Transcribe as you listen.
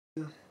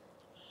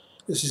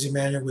This is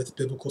Emmanuel with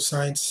Biblical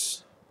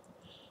Science.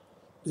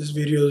 This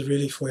video is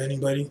really for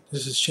anybody.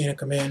 This is chain of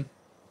command.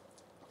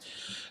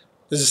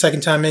 This is the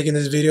second time making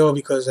this video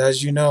because,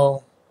 as you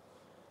know,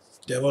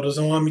 the devil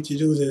doesn't want me to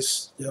do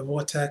this. The devil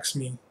attacks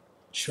me.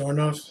 Sure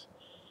enough,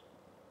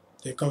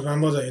 there comes my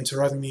mother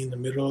interrupting me in the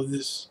middle of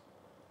this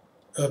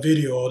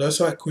video. Oh,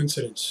 that's like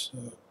coincidence.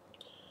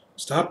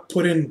 Stop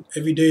putting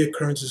everyday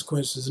occurrences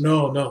coincidences.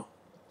 No.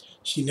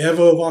 She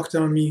never walked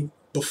on me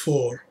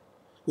before.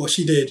 Well,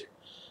 she did.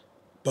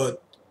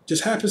 But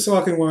just happens to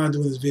walk in while I'm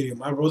doing this video.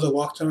 My brother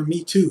walked on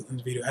me too in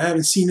this video. I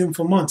haven't seen him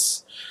for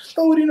months.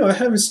 Oh, what do you know? I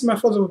haven't seen my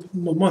father for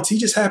months. He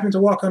just happened to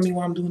walk on me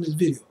while I'm doing this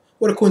video.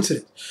 What a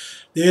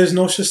coincidence. There is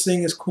no such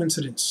thing as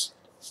coincidence.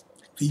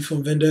 V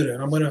from Vendetta.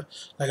 And I'm going to,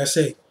 like I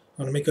say,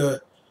 I'm going to make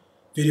a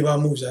video about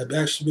movies. I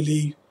actually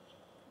believe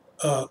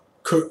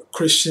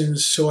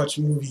Christians should watch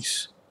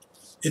movies.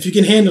 If you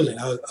can handle it,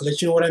 I'll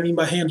let you know what I mean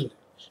by handle it.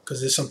 Because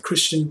there's some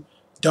Christian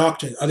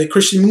doctrine. Are they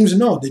Christian movies?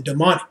 No, they're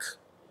demonic.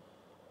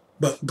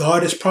 But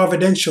God is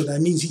providential.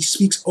 That means he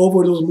speaks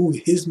over those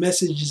movies. His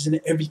message is in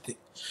everything.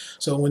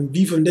 So when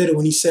V from Vendetta,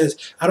 when he says,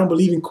 I don't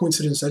believe in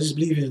coincidence, I just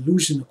believe in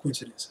illusion of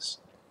coincidences.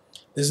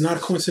 There's not a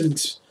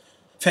coincidence.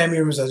 Family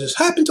members, I just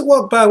happen to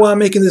walk by while I'm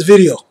making this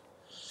video.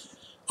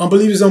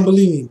 Unbelievers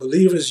unbelieve me.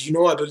 Believers, you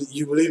know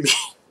you believe me.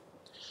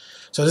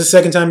 So this is the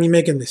second time you're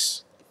making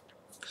this.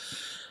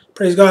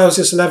 Praise God, it was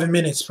just 11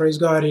 minutes. Praise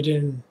God, it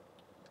didn't,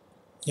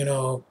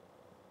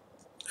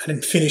 I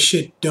didn't finish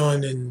it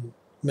done and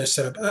mess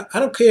it up. I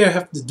don't care. I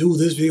have to do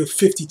this video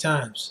 50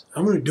 times.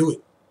 I'm going to do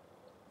it.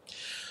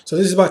 So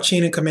this is about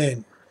chain of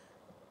command.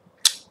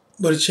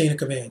 What is chain of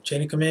command?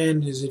 Chain of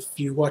command is, if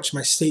you watch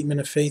my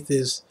statement of faith,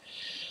 is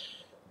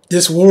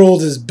this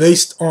world is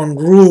based on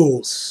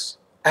rules.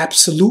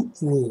 Absolute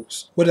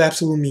rules. What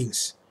absolute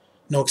means?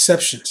 No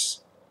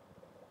exceptions.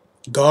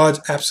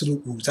 God's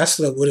absolute rules. That's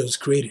what it was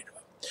created.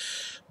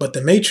 But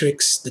the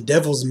matrix, the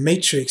devil's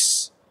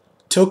matrix,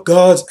 took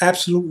God's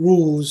absolute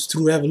rules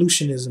through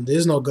evolutionism. There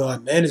is no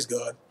God. Man is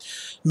God.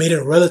 Made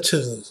it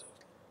relativism.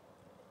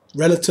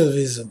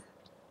 Relativism.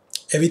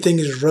 Everything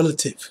is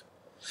relative.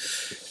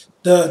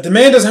 The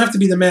man doesn't have to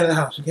be the man of the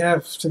house. You can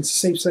have, since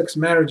same-sex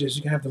marriages,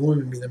 you can have the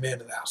woman be the man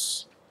of the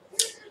house.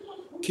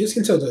 Kids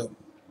can tell the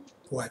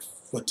wife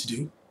what to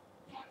do.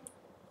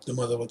 The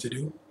mother what to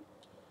do.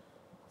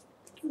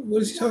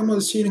 What is he talking about?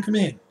 This chain of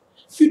command.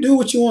 You do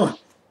what you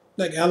want.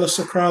 Like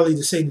Aleister Crowley,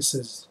 the Satan,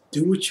 says,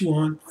 do what you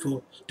want,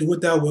 do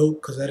what thou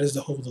wilt, because that is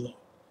the whole of the law.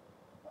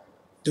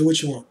 Do what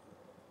you want.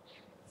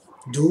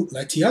 Do,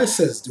 like T.I.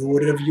 says, do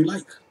whatever you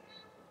like.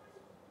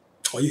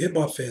 All you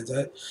hip-hop fans,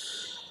 I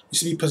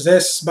used to be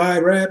possessed by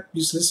rap,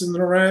 used to listen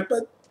to rap,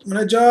 but when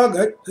I jog,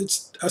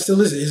 I still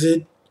listen. Is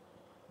it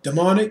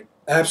demonic?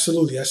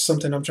 Absolutely. That's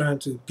something I'm trying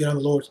to get on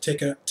the Lord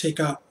to take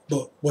out.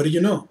 But what do you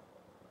know?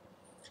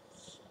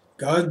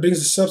 God brings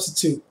a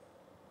substitute.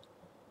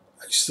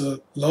 I used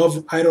to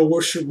love idol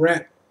worship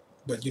rap,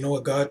 but you know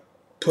what God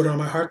put on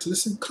my heart to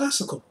listen?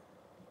 Classical.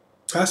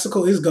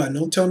 Classical is God.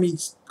 Don't tell me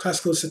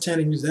classical is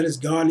satanic music. That is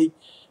godly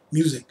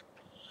music.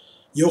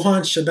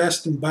 Johann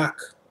Sebastian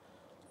Bach.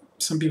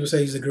 Some people say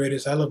he's the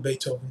greatest. I love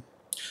Beethoven.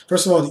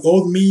 First of all, the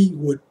old me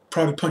would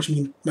probably punch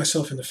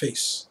myself in the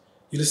face.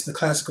 You listen to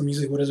classical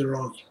music, what is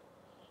wrong with you?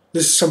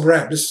 This is some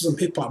rap. This is some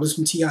hip-hop. This is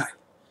some T.I.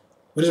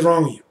 What is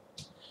wrong with you?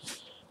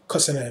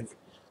 Cussing at me.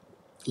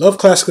 Love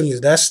classical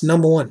music. That's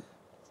number one.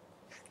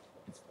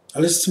 I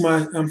listen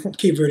to I'm from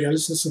Cape Verde. I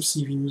listen to some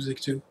CV music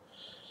too,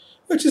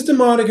 which is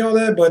demonic and all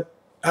that, but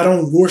I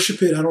don't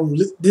worship it.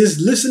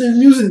 There's listening to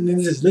music and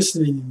then there's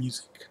listening to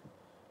music.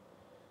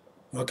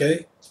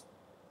 Okay?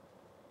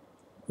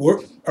 I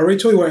already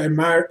told you what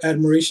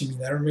admiration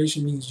means.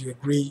 Admiration means you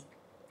agree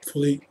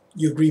fully,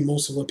 you agree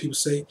most of what people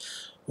say.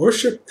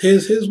 Worship,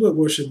 here's what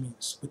worship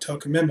means. We're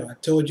talking, remember, I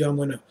told you I'm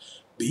going to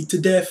beat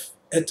to death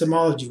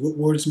etymology, what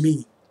words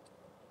mean.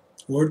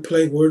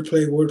 Wordplay,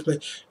 wordplay,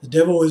 wordplay. The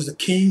devil is the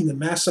king, the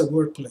master of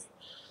wordplay.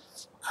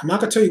 I'm not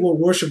going to tell you what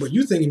worship, what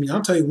you think it means.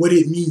 I'll tell you what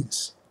it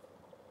means.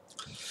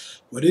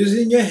 What is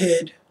in your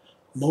head,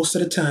 most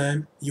of the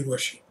time, you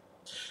worship.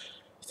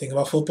 You think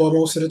about football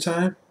most of the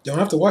time, you don't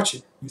have to watch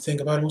it. You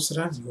think about it most of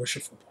the time, you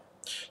worship football.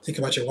 You think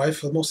about your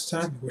wife most of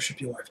the time, you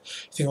worship your wife.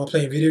 You think about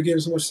playing video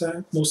games most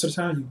of the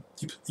time,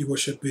 you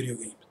worship video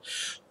games.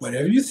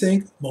 Whatever you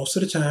think, most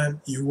of the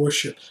time, you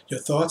worship. Your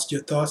thoughts.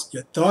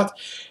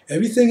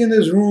 Everything in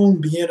this room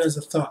began as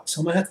a thought.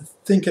 Someone had to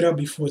think it up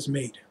before it's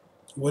made.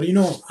 What do you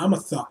know? I'm a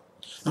thought.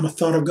 I'm a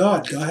thought of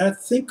God. God had to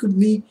think of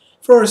me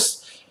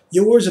first.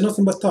 Your words are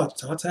nothing but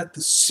thoughts. Thoughts had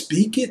to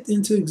speak it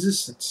into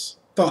existence.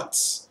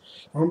 Thoughts.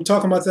 I'm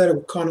talking about that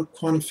with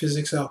quantum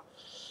physics out.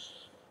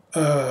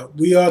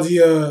 We are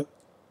the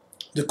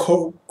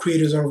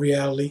co-creators of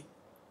reality.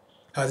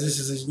 This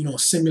is a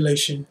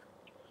simulation.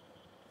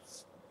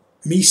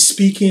 Me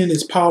speaking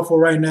is powerful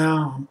right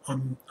now.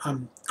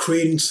 I'm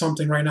creating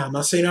something right now. I'm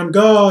not saying I'm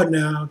God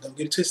now. Don't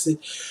get it twisted.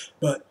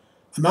 But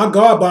I'm not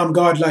God, but I'm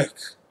God-like.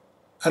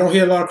 I don't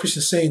hear a lot of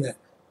Christians saying that.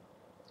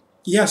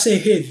 Yeah, I say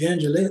here,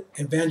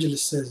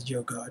 evangelist says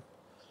you're God.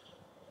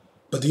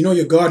 But you know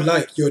you're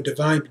God-like, you're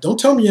divine. Don't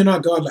tell me you're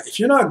not God-like. If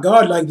you're not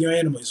God-like, you're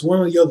animal. It's one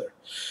or the other.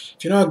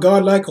 If you're not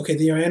God-like, okay,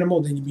 then you're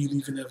animal, then you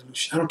believe in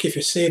evolution. I don't care if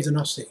you're saved or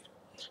not saved.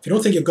 If you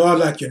don't think you're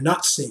God-like, you're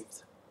not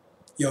saved.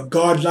 You're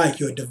God-like,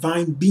 you're a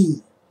divine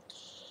being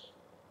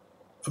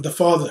of the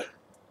Father.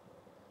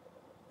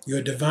 You're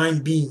a divine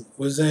being.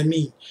 What does that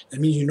mean?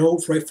 That means you know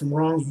right from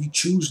wrong. You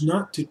choose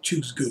not to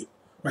choose good,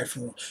 right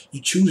from wrong.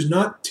 You choose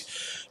not to.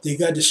 They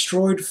got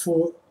destroyed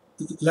for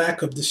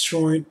lack of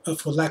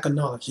for lack of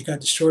knowledge. They got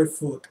destroyed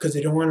because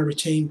they don't want to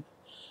retain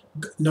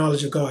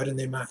knowledge of God in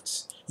their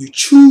minds. You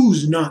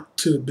choose not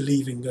to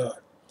believe in God.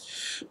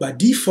 By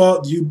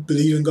default, you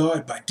believe in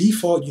God. By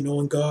default, you know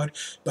in God.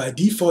 By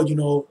default, you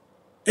know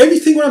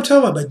everything what I'm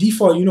talking about. By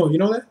default, you know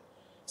that?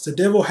 It's the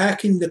devil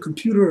hacking the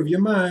computer of your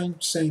mind,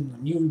 saying,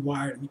 let me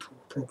rewire, let me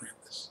program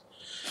this.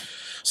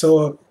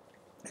 So,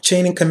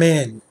 chain of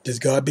command. Does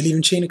God believe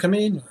in chain of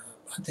command?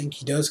 I think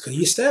he does, because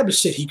he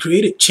established it. He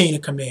created chain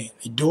of command.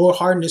 Endure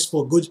hardness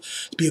to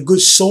be a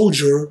good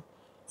soldier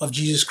of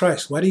Jesus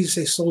Christ. Why did he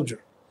say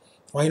soldier?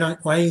 Why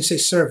didn't you say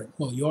servant?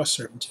 Well, you are a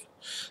servant too.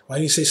 Why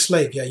didn't you say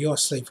slave? Yeah, you are a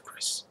slave of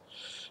Christ.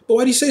 But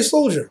why do you say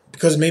soldier?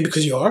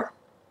 Because you are.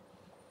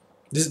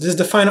 This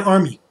define an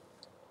army.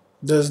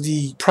 Does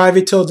the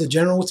private tell the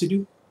general what to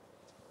do?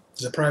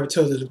 Does the private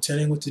tell the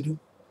lieutenant what to do?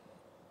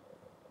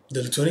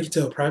 The lieutenant can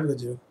tell the private what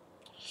to do.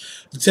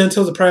 The lieutenant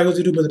tells the private what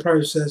to do, but the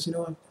private says, you know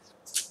what?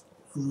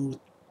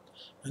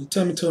 The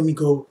lieutenant told me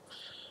go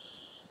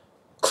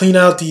clean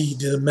out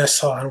the mess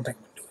hall. I don't think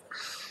I'm going to do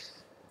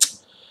it.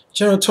 The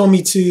general told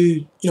me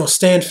to,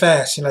 stand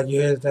fast. You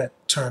heard that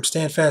term,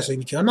 stand fast so you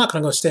be killed. I'm not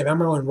going to go stand. I'm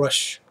going to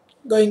rush.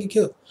 Go ahead and get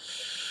killed.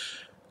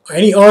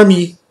 Any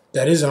army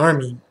that is an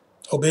army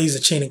obeys the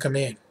chain of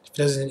command. If it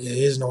doesn't, it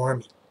is no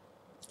army.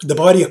 The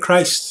body of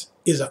Christ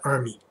is an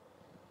army.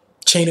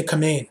 Chain of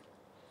command.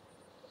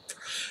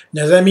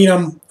 Now, does that mean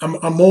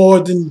I'm more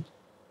than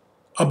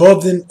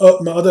above than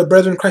my other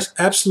brethren in Christ?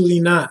 Absolutely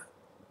not.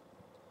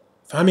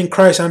 If I'm in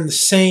Christ, I'm the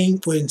same,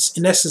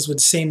 in essence, with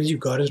the same as you.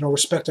 God is no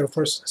respecter of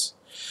persons.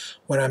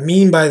 What I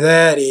mean by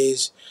that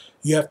is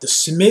you have to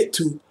submit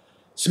to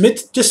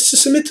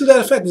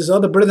that effect. There's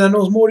other brother that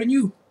knows more than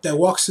you, that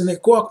walks in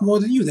that walk more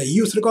than you, that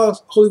yields to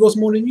the Holy Ghost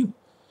more than you.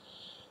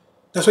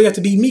 That's why you have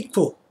to be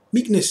meekful.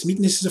 Meekness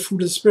is a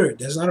fruit of the Spirit.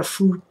 That's not a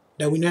fruit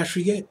that we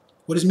naturally get.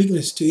 What is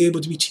meekness? To be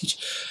able to be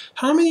teaching.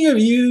 How many of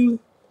you,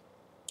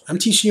 I'm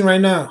teaching you right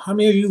now, how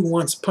many of you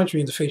want to punch me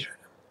in the face right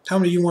now? How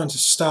many of you want to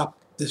stop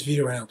this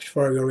video right now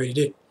before I already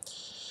did?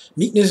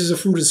 Meekness is a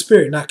fruit of the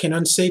Spirit. Now, can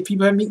unsaved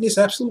people have meekness?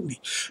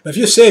 Absolutely. But if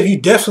you're saved, you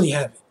definitely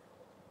have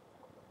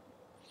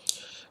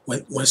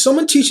it. When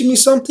someone teaching me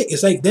something,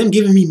 it's like them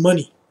giving me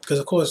money. Because,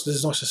 of course,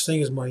 there's no such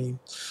thing as money.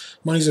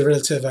 Money's a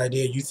relative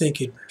idea. You think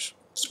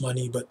it's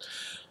money, but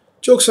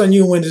joke's on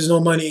you when there's no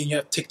money and you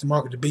have to take the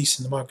mark of the beast,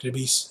 and the mark of the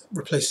beast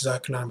replaces our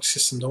economic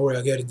system. Don't worry,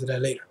 I'll get into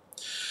that later.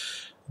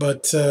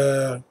 But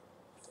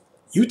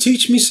you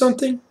teach me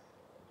something,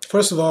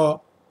 first of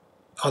all,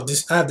 I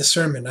have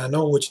discernment. I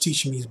know what you're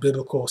teaching me is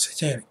biblical or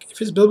satanic.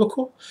 If it's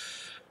biblical,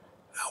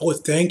 I would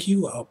thank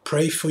you. I'll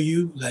pray for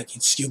you like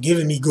you're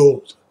giving me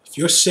gold. If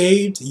you're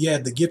saved, you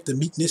have the gift of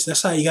meekness.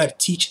 That's how you got to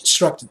teach,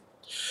 instructing.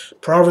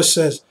 Proverbs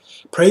says,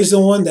 praise the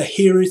one that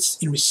heareth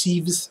and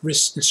receiveth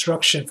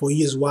instruction, for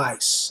he is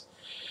wise.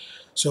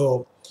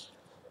 So,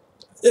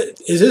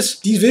 is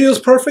these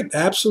videos perfect?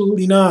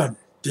 Absolutely not.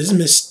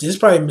 There's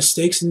probably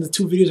mistakes in the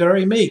 2 videos I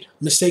already made.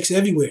 Mistakes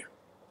everywhere.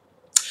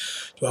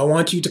 Do I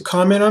want you to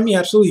comment on me?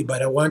 Absolutely.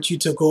 But I want you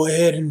to go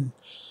ahead and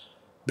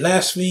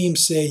blaspheme,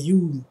 say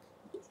you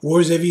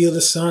words every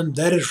other son.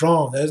 That is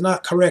wrong. That is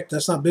not correct.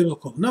 That's not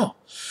biblical. No.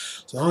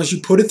 As long as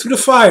you put it through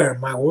the fire,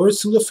 my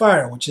words through the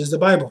fire, which is the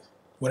Bible.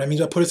 What I mean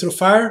by put it through the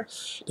fire,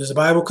 does the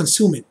Bible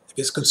consume it? If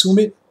it's consume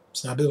it,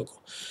 it's not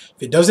biblical.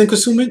 If it doesn't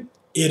consume it,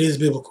 it is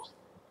biblical.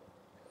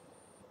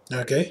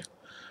 Okay?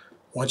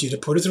 I want you to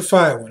put it through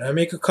fire. When I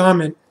make a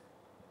comment,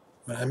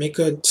 when I make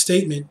a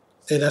statement,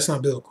 that's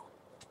not biblical.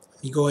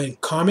 You go ahead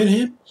and comment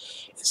him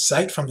and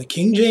cite from the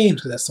King James,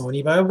 because that's the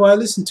only Bible I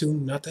listen to,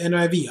 not the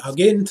NIV. I'll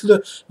get into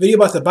the video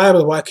about the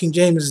Bible, why King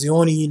James is the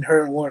only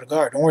inherent word of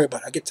God. Don't worry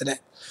about it. I'll get to that.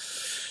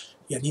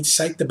 You need to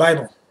cite the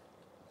Bible.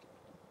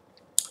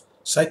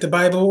 Cite the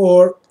Bible,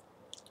 or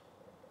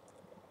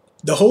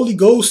the Holy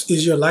Ghost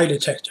is your lie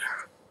detector.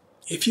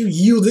 If you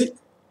yield it,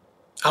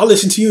 I'll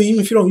listen to you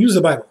even if you don't use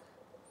the Bible.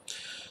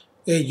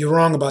 Hey, you're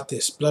wrong about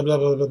this. Blah, blah,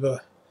 blah, blah, blah.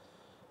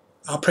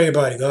 I'll pray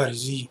about it. God,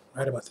 is he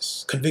right about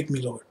this? Convict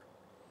me, Lord.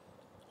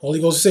 Holy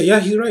Ghost will say,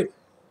 yeah, he's right.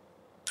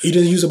 He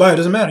doesn't use the Bible. It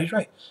doesn't matter. He's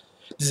right.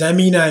 Does that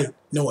mean I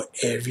know what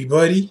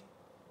everybody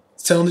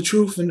is telling the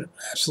truth? And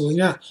absolutely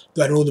not.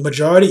 Do I know the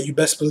majority? You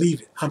best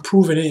believe it. I'm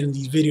proving it in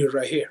these videos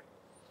right here.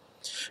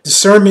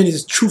 Discernment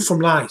is truth from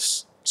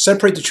lies.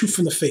 Separate the truth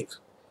from the fake.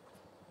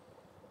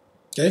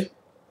 Okay?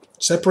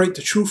 Separate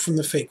the truth from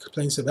the fake.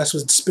 Plain and simple. That's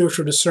what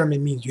spiritual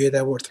discernment means. You hear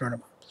that word thrown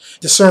about.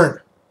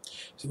 Discern.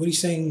 So what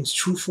he's saying is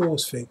truthful or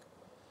is fake.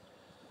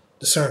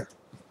 Discern.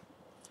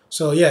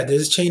 So yeah,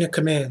 there's a chain of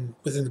command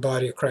within the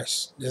body of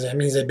Christ. Does that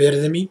mean they're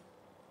better than me?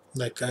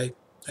 Like I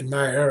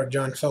Admire Eric,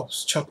 John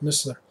Phelps, Chuck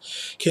Missler,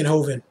 Ken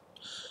Hovind,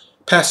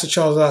 Pastor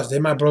Charles Oz.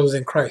 They're my brothers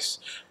in Christ.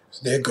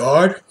 They're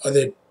God? Are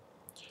they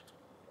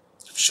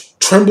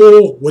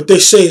tremble what they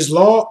say is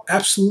law?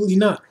 Absolutely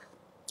not.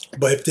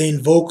 But if they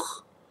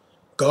invoke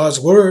God's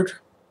word,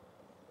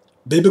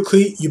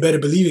 biblically, you better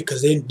believe it,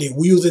 because they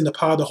wield in the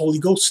power of the Holy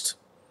Ghost.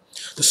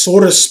 The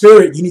sword of the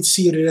Spirit, you need to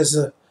see it as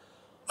a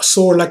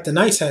sword like the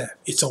knights have.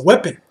 It's a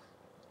weapon.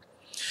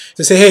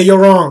 They say, hey, you're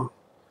wrong.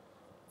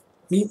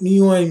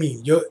 Me what I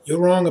mean? You're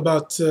wrong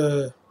about,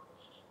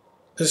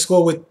 let's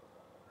go with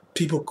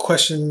people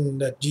question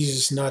that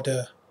Jesus is not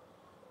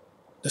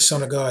the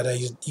Son of God, that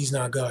he's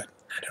not God.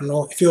 I don't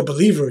know. If you're a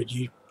believer,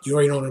 you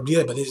already don't believe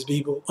that, but there's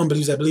people,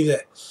 unbelievers that believe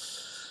that.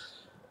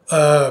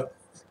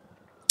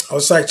 I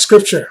was like,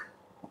 Scripture,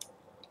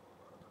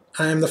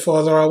 I am the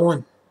Father, I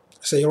one.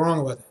 I say you're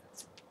wrong about that.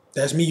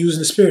 That's me using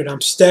the Spirit.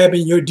 I'm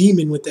stabbing your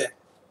demon with that.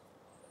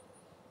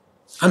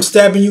 I'm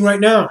stabbing you right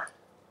now.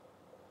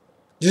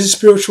 This is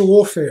spiritual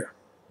warfare.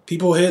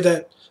 People hear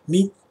that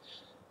meet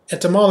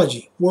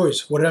etymology,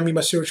 words. What do I mean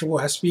by spiritual war?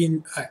 It has to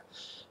be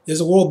there's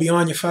a world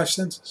beyond your five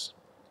senses.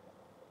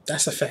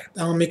 That's a fact.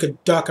 I'm going to make a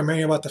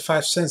documentary about the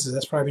five senses.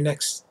 That's probably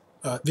next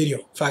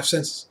video, five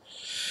senses.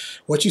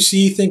 What you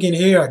see, think, and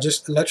hear are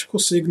just electrical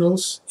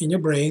signals in your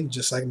brain,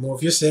 just like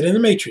Morpheus said in The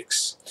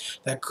Matrix.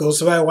 That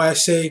goes by why I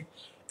say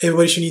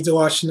everybody should need to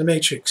watch in The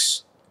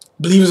Matrix.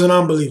 Believers and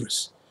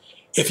unbelievers.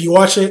 If you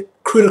watch it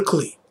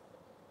critically,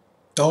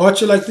 don't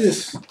watch it like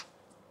this.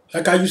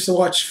 Like I used to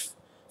watch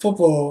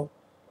football,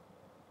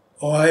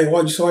 or I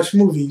used to watch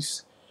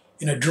movies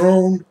in a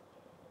drone,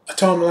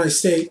 autonomous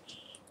state,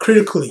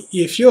 critically.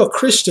 If you're a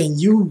Christian,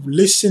 you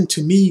listen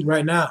to me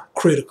right now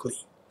critically.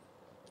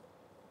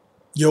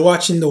 You're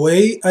watching the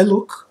way I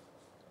look,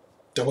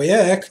 the way I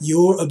act.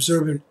 You're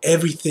observing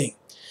everything.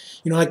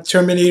 You know, like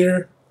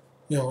Terminator,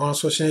 Arnold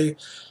Schwarzenegger.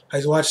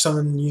 I watch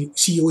something, you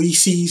see what he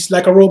sees,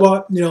 like a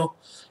robot,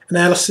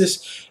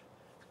 analysis.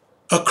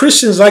 A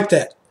Christian's like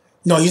that.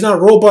 No, he's not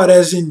a robot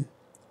as in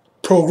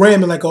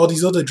programming like all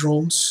these other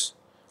drones,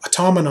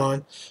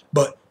 automaton,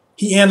 but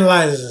he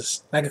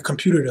analyzes like a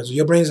computer does.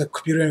 Your brain's a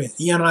computer.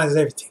 He analyzes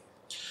everything.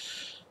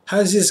 How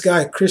is this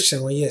guy a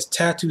Christian when he has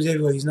tattoos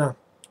everywhere? He's not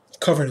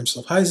covering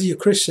himself. How is he a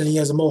Christian? He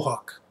has a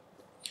mohawk.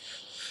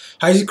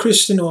 How is he a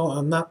Christian? Oh,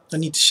 I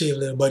need to shave a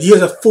little, but he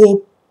has a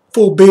full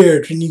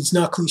beard and he's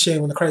not clean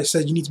shaven. When the Christ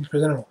said you need to be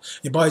presentable,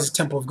 your body's a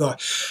temple of God.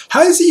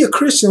 How is he a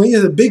Christian when he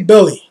has a big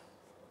belly?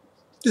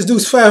 This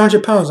dude's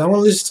 500 pounds. I want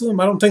to listen to him.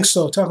 I don't think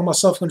so. Talking about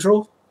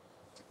self-control.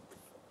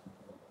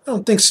 I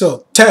don't think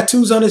so.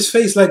 Tattoos on his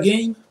face like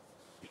game.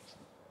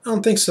 I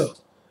don't think so.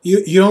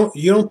 You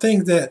don't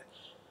think that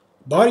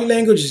body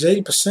language is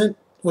 80%?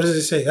 What does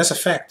it say? That's a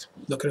fact.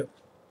 Look it up.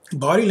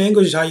 Body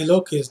language, how you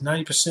look, is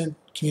 90%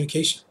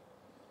 communication.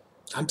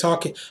 I'm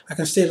talking. I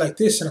can stay like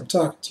this and I'm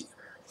talking to you.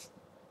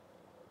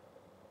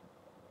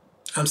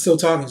 I'm still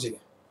talking to you.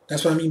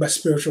 That's what I mean by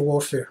spiritual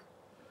warfare.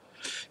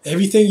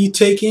 Everything you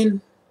take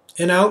in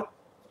and out,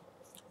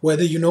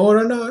 whether you know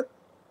it or not,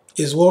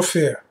 is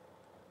warfare.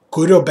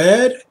 Good or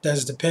bad,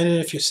 that's dependent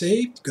if you're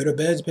saved. Good or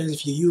bad depends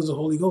if you use the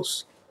Holy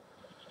Ghost.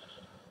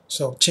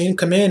 So chain of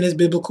command is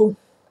biblical.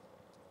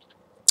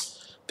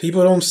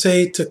 People don't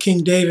say to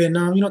King David,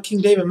 no,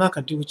 King David, I'm not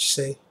going to do what you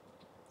say.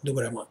 Do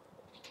what I want.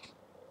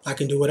 I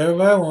can do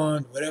whatever I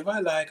want, whatever I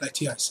like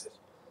T.I. said.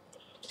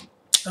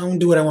 I don't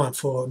do what I want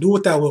do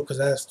what thou wilt, because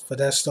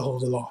that's the whole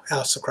of the law.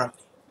 Alistair Crowley.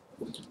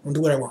 I don't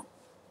do what I want.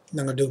 I'm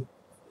not going to do.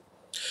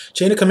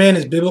 Chain of command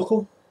is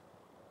biblical.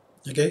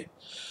 Okay?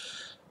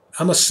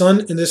 I'm a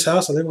son in this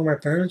house. I live with my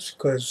parents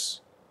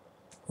because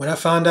when I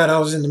found out I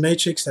was in the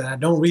Matrix and I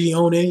don't really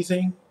own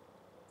anything,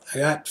 I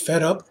got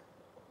fed up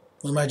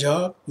with my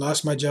job,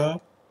 lost my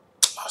job,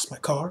 lost my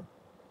car,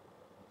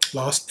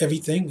 lost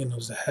everything, and it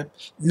was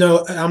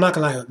no, I'm not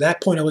gonna lie. At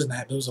that point, I wasn't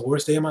happy. It was the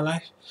worst day of my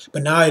life.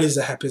 But now it is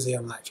the happiest day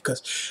of my life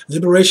because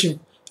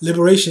liberation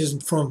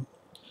is from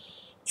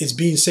it's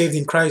being saved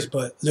in Christ,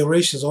 but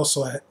liberation is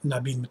also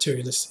not being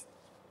materialistic.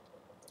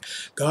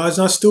 God's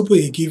not stupid.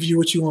 He gives you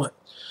what you want.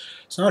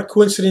 It's not a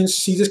coincidence.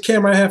 See, this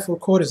camera I have for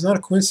recording. It's not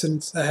a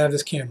coincidence I have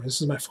this camera.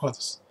 This is my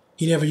father's.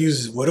 He never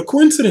uses it. What a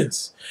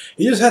coincidence.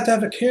 He just had to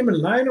have a camera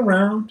lying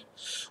around.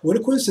 What a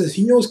coincidence.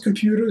 He knows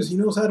computers. He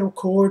knows how to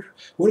record.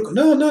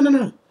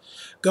 No.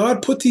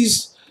 God put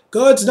these.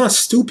 God's not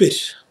stupid.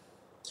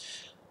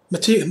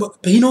 But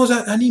he knows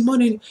I need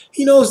money.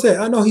 He knows that.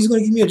 I know he's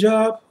going to give me a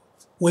job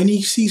when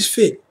he sees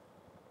fit.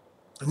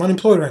 I'm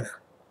unemployed right now.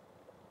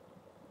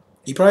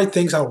 He probably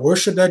thinks I'll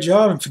worship that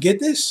job and forget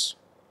this.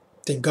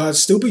 Think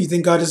God's stupid? You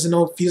think God doesn't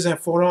know if he doesn't have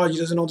foreknowledge, he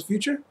doesn't know the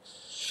future?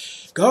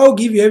 God will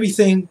give you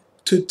everything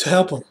to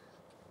help him.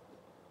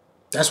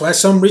 That's why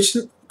some rich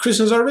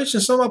Christians are rich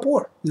and some are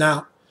poor.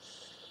 Now,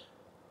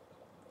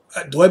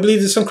 do I believe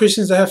there's some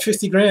Christians that have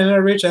 50 grand and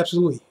are rich?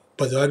 Absolutely.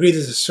 But do I agree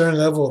there's a certain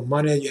level of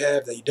money that you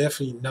have that you're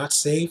definitely not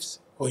saved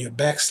or you're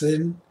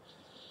backslidden?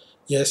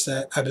 Yes,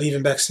 I believe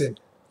in backslidden.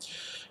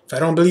 If I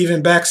don't believe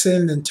in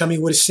backslidden, then tell me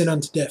what is sin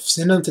unto death.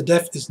 Sin unto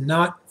death is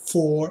not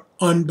for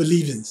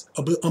unbelievers.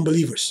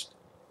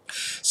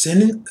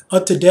 Sin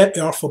unto death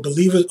are for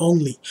believers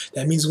only.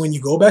 That means when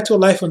you go back to a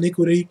life of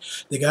iniquity,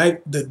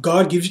 the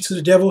God gives you to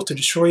the devil to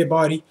destroy your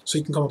body so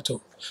you can come up to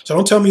him. So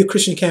don't tell me a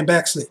Christian can't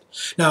backslid.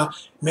 Now,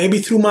 maybe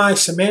through my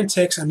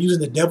semantics, I'm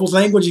using the devil's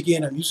language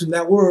again. I'm using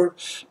that word.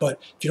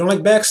 But if you don't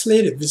like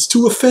backslid, if it's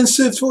too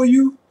offensive for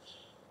you,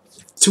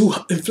 too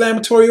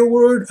inflammatory a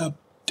word,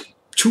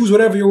 choose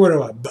whatever your word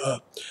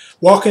about.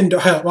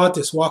 How about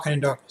this? Walking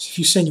in darkness. If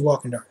you sin, you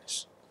walk in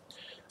darkness.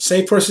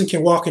 Saved person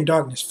can walk in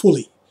darkness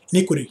fully.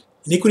 Iniquity.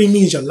 Iniquity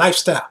means your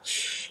lifestyle.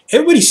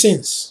 Everybody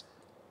sins.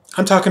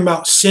 I'm talking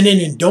about sinning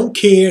and don't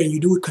care and you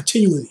do it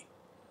continually.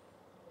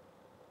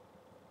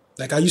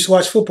 Like I used to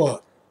watch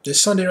football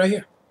this Sunday right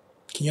here.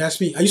 Can you ask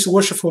me? I used to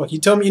worship football. Can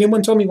you tell me,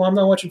 anyone tell me why I'm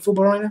not watching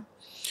football right now?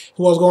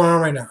 What's going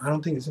on right now? I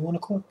don't think it's 1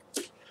 o'clock.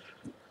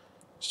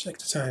 Let's check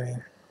the time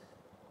here.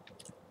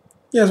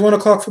 Yeah, it's 1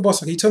 o'clock football.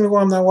 So can you tell me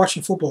why I'm not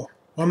watching football?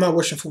 Why I'm not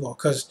watching football?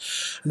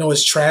 Because I know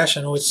it's trash.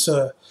 I know it's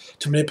to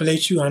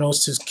manipulate you. I know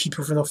it's to keep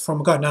you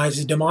from God. Now, is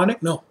it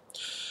demonic? No.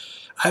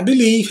 I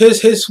believe,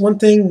 here's one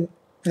thing,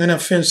 and I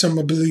offend some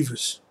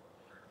believers.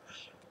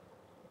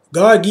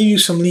 God give you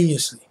some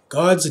leniency.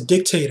 God's a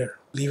dictator,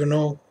 believe it or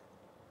no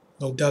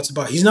doubts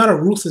about it. He's not a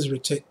ruthless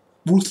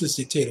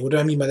dictator. What do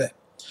I mean by that?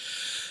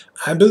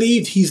 I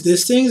believe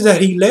there's things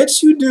that he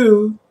lets you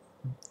do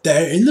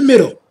that are in the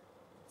middle.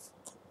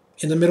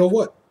 In the middle of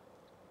what?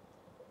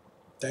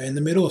 They're in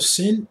the middle of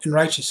sin and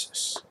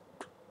righteousness.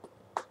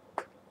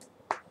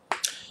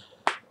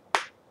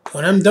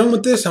 When I'm done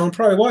with this, I'm going to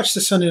probably watch the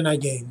Sunday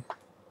night game,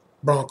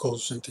 Broncos or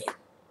something.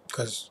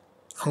 Because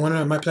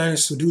my plan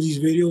is to do these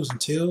videos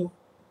until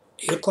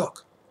 8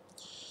 o'clock.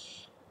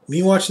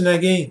 Me watching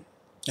that game,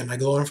 am I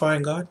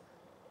glorifying God?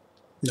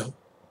 No.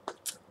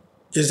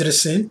 Is it a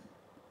sin?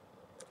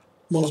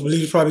 Most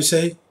believers probably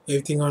say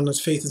everything on this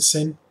faith is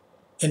sin.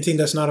 Anything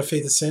that's not a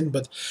faith is sin.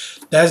 But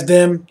that's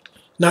them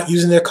not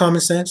using their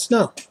common sense.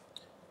 No.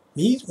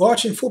 Me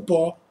watching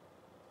football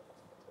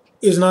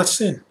is not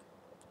sin.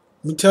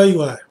 Let me tell you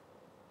why.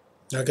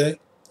 Okay?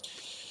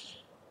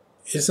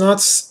 It's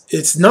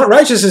not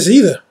righteousness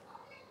either.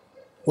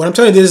 What I'm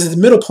telling you, there's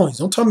the middle points.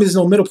 Don't tell me there's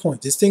no middle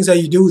point. There's things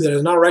that you do that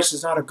are not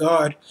righteous, not of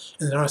God,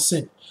 and they're not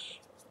sin.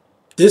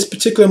 This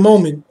particular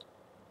moment,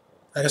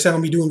 like I said,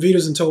 I'm going to be doing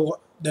videos until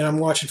then I'm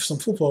watching some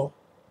football,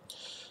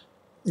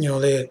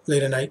 late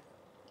at night.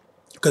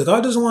 Because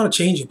God doesn't want to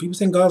change you. People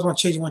think God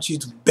wants to change you. He wants you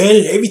to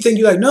abandon everything.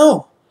 You're like,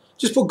 no.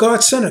 Just put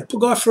God centered.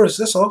 Put God first.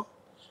 That's all.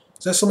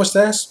 Is that so much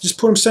to ask? Just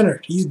put him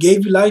centered. He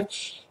gave you life.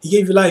 He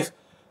gave you life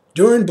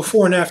during,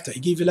 before, and after.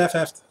 He gave you life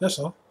after. That's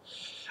all.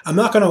 I'm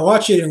not going to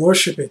watch it and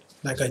worship it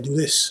like I do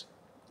this.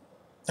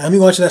 I'm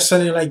watching that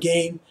Sunday night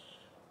game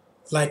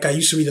like I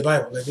used to read the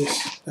Bible, like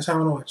this. That's how I'm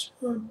going to watch.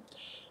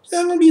 Yeah,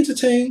 I'm going to be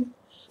entertained,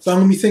 but I'm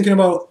going to be thinking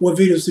about what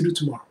videos to do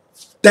tomorrow.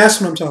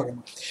 That's what I'm talking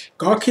about.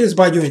 God cares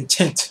about your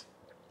intent.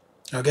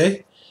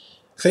 Okay?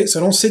 So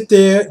don't sit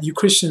there, you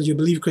Christians, you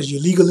believe because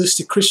you're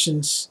legalistic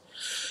Christians.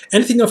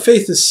 Anything of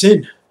faith is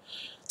sin.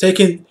 You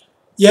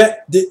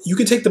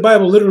can take the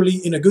Bible literally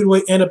in a good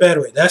way and a bad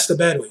way. That's the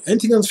bad way.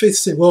 Anything on faith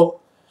is sin. Well,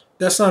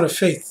 that's not a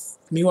faith.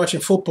 Me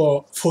watching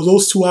football for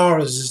those 2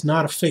 hours is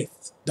not a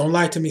faith. Don't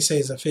lie to me, say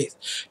it's a faith.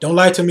 Don't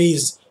lie to me,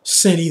 it's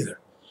sin either.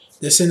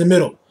 It's in the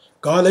middle.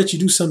 God lets you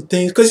do some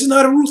things because he's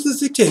not a ruthless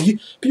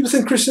dictator. People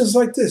think Christians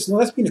like this. No,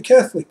 that's being a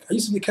Catholic. I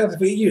used to be a Catholic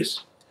for 8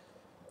 years.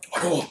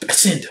 Oh, I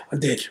sinned. I'm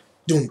dead.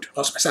 Doomed.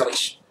 Lost my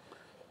salvation.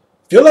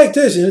 If you're like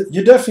this,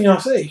 you're definitely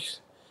not saved.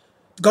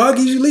 God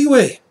gives you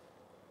leeway.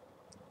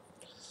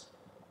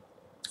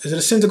 Is it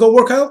a sin to go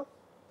work out?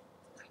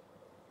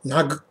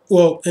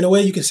 Well, in a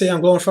way you can say I'm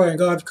glorifying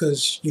God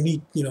because you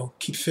need,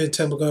 keep fit,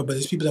 temple God, but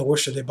there's people that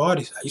worship their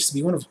bodies. I used to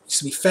be one of them. I used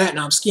to be fat,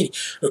 now I'm skinny.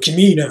 Look at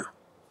me now.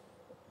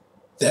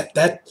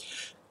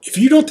 If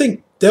you don't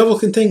think devil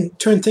can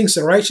turn things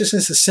to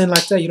righteousness to sin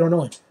like that, you don't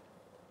know him.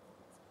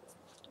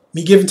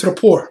 Me giving to the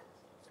poor.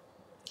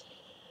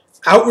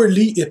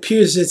 Outwardly, it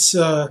appears it's,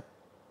 I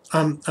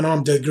know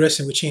I'm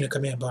digressing with chain of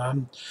command, but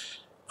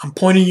I'm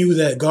pointing you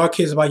that God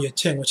cares about your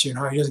intent, what's in your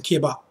heart. He doesn't care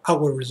about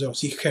outward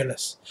results. He cares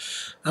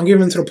less. I'm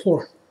giving to the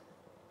poor.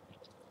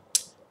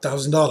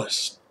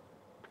 $1,000.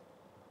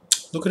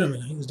 Look at him,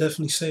 man. He was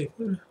definitely saved.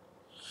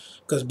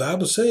 Because the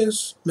Bible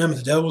says, remember,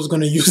 the devil's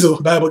going to use the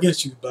Bible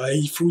against you. By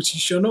his fruits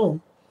you shall know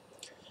him.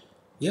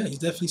 Yeah, he's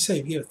definitely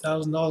saved. He gave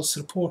 $1,000 to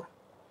the poor.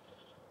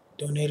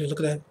 Donated,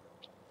 look at that.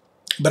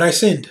 But I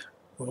sinned.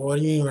 Well, what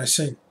do you mean I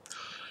sinned?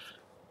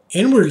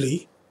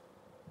 Inwardly,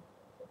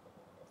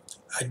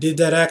 I did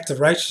that act of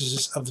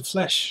righteousness of the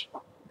flesh.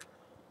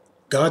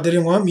 God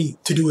didn't want me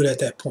to do it at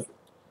that point.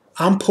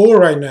 I'm poor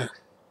right now.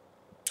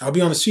 I'll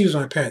be on the streets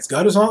with my parents.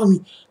 God doesn't want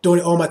me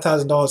doing all my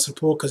 $1,000 to the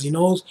poor because he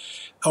knows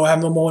I will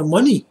have no more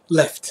money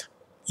left.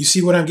 You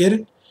see what I'm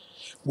getting?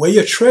 Where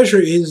your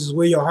treasure is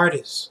where your heart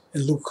is.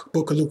 In Luke,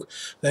 book of Luke.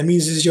 That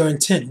means it's your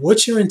intent.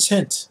 What's your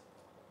intent?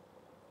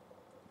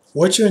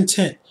 What's your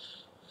intent?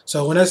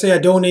 So when I say I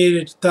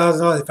donated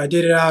 $1,000, if I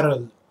did it out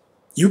of,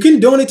 you can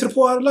donate to the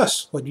poor out of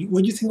lust. What do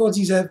you think of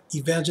these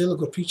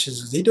evangelical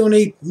preachers? They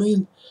donate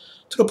to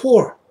the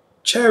poor.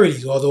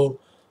 Charities, although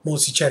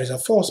most of these charities are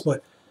false,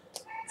 but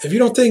If you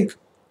don't think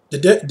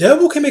the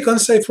devil can make an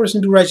unsaved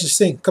person do righteous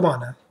thing, come on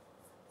now.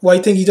 Why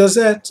you think he does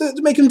that?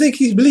 To make him think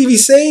he believe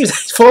he's saved.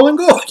 He's fallen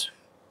God.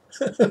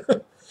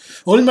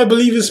 Only my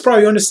believers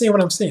probably understand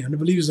what I'm saying. The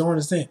believers don't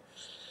understand.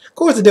 Of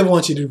course, the devil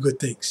wants you to do good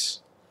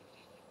things.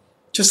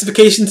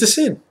 Justification to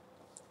sin.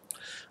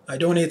 I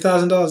donate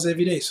 $1,000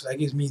 every day, so that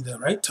gives me the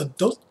right to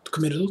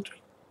commit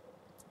adultery.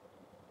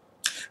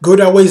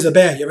 Good outweighs the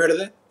bad. You ever heard of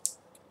that?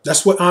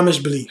 That's what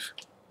Amish believe.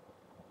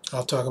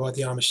 I'll talk about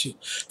the Amish too.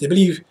 They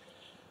believe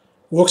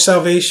work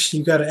salvation,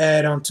 you got to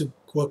add on to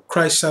what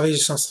Christ's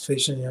salvation,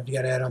 salvation, you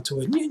got to add on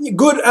to it.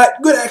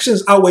 Good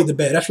actions outweigh the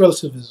bad. That's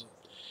relativism.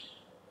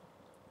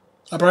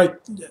 I don't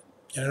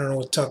know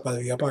what to talk about.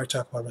 I'll probably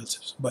talk about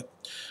relativism. But,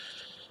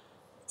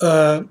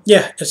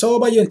 yeah, it's all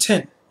about your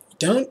intent.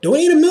 Don't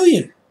need $1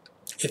 million.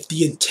 If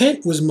the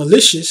intent was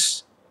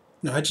malicious,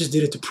 no, I just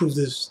did it to prove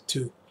this,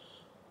 to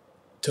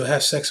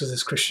have sex with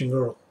this Christian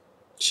girl.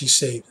 She's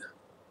saved.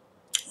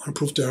 I want to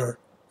prove to her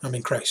I'm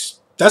in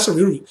Christ. That's the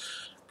real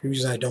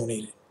reason I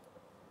donated.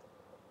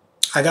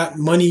 I got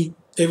money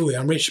everywhere.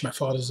 I'm rich. My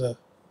father's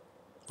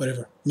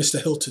whatever,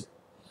 Mr. Hilton.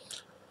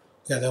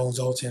 Yeah, that owns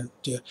the whole town.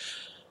 Yeah.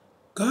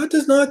 God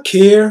does not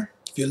care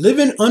if you're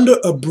living under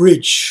a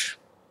bridge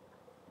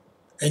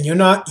and you're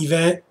not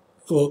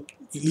well,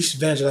 at least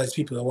evangelize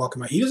people that are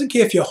walking by. He doesn't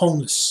care if you're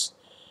homeless.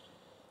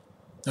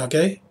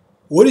 Okay?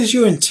 What is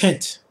your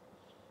intent?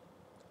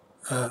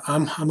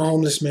 I'm a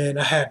homeless man.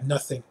 I have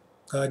nothing.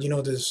 God, you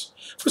know this.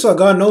 First of all,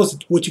 God knows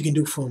what you can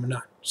do for him or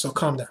not. So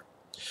calm down.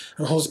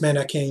 I'm a homeless man.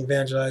 I can't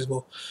evangelize.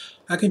 Well,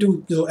 I can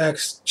do little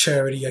acts,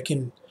 charity. I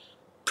can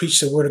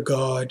preach the word of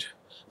God.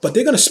 But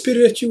they're going to spit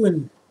it at you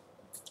and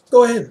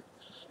go ahead.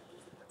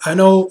 I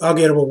know I'll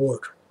get a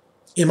reward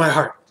in my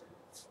heart.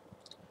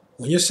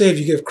 When you're saved,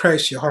 you give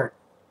Christ your heart.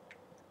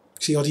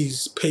 See all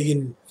these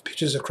pagan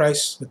pictures of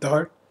Christ with the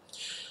heart?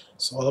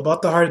 It's all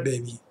about the heart,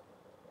 baby.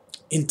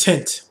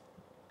 Intent.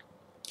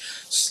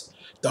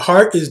 The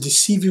heart is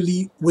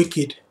deceivingly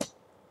wicked.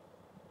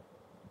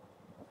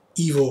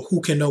 Evil,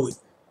 who can know it?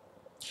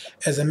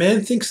 As a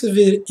man thinks of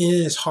it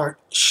in his heart,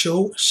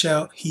 so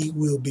shall he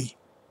will be.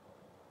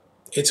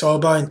 It's all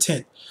about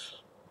intent.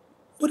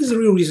 What is the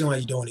real reason why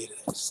you donated?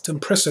 It's to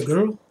impress a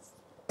girl?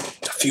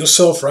 To feel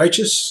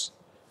self-righteous?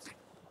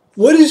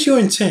 What is your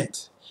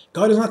intent?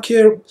 God does not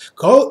care.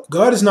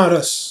 God is not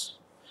us.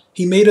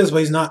 He made us, but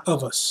he's not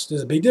of us.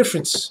 There's a big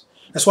difference.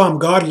 That's why I'm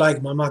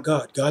God-like, but I'm not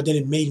God. God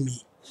didn't make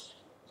me.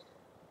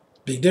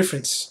 Big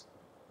difference.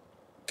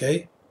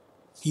 Okay?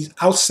 He's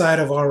outside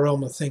of our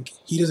realm of thinking.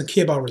 He doesn't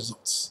care about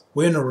results.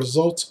 We're in a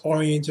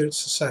results-oriented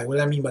society. What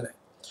do I mean by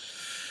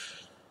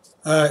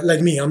that? Like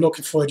me, I'm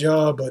looking for a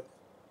job, but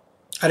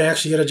I didn't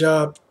actually get a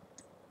job.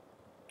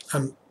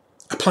 I'm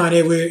applying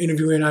everywhere,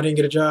 interviewing, I didn't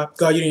get a job.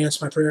 God, you didn't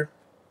answer my prayer.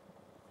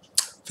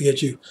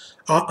 Forget you.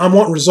 I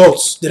want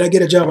results. Did I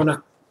get a job or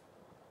not?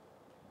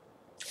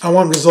 I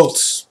want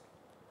results.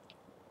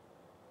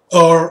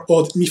 Or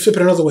let me flip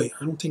it another way.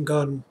 I don't think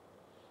God...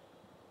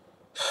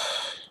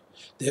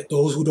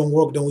 Those who don't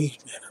work don't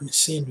eat, man. I'm in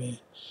sin, man.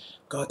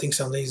 God thinks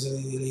I'm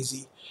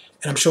lazy.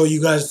 And I'm sure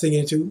you guys are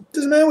thinking it too.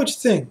 Doesn't matter what you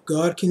think.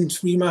 God can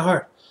read my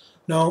heart.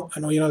 No, I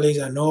know you're not lazy.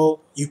 I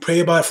know you pray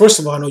about it. First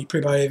of all, I know you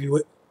pray about it every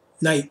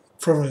night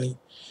fervently.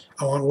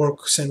 I want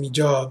work. Send me a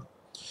job.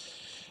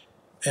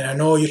 And I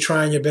know you're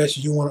trying your best.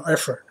 You want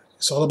effort.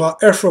 It's all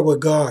about effort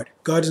with God.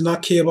 God does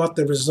not care about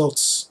the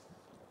results.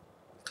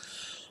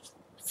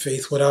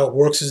 Faith without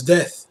works is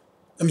death.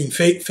 I mean,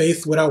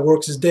 faith without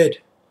works is dead.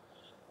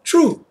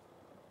 True.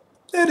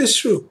 That is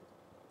true.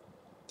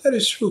 That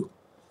is true.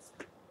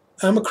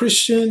 I'm a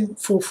Christian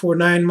for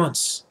 9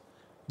 months.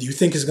 Do you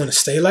think it's going to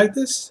stay like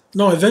this?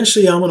 No,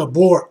 eventually I'm going to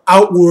bore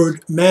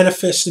outward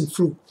manifesting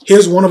fruit.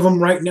 Here's one of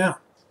them right now.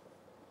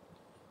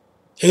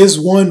 Here's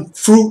one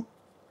fruit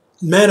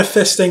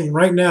manifesting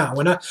right now.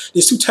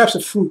 There's two types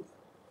of fruit.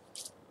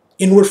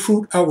 Inward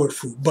fruit, outward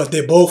fruit. But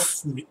they're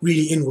both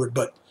really inward.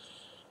 But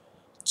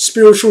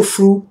spiritual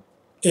fruit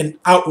and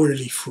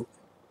outwardly fruit.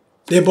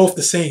 They're both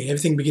the same.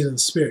 Everything begins in the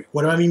spirit.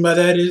 What do I mean by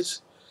that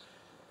is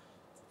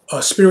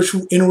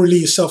spiritual inwardly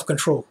is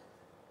self-control.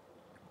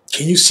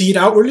 Can you see it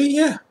outwardly?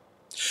 Yeah.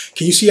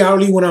 Can you see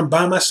outwardly when I'm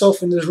by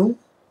myself in this room?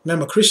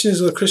 Remember, Christian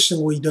is a Christian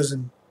what he does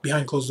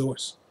behind closed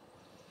doors.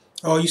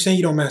 Oh, you saying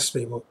you don't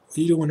masturbate? Well, what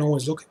do you do when no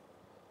one's looking?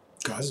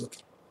 God's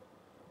looking.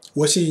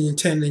 What's in your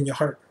intent in your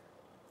heart?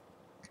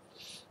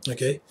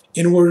 Okay?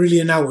 Inwardly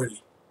and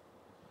outwardly.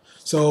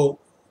 So,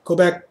 go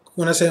back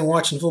when I said I'm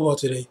watching football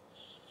today.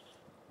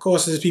 Of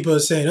course, there's people that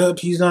are saying, oh,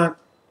 he's not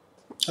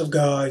of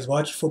God, he's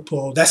watching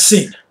football. That's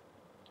sin.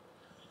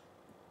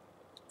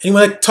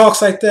 Anyone that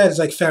talks like that is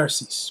like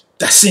Pharisees.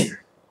 That's sin.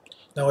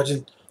 Now,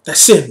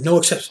 that's sin, no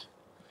exception.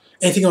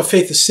 Anything on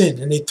faith is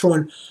sin, and they throw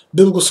in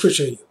biblical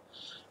scripture at you.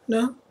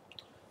 No.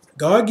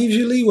 God gives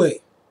you leeway.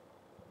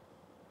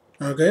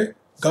 Okay?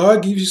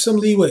 God gives you some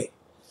leeway.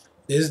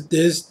 There's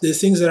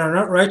things that are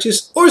not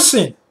righteous or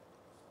sin.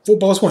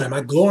 Football's one. Am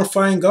I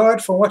glorifying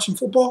God for watching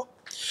football?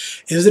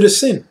 Is it a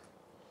sin?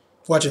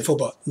 Watching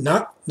football.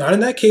 Not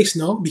in that case,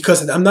 no.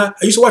 Because I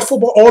used to watch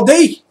football all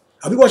day.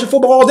 I'll be watching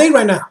football all day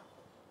right now.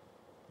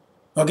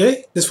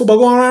 Okay? There's football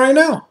going on right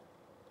now.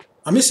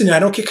 I'm missing it. I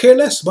don't care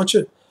less. A bunch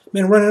of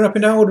men running up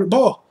and down with the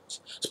ball.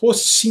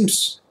 Sports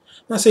seems,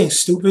 I'm not saying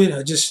stupid.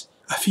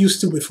 I feel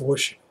stupid for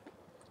worship.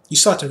 You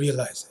start to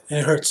realize it, and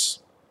it hurts.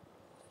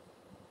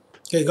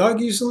 Okay, God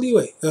gives you some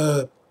leeway.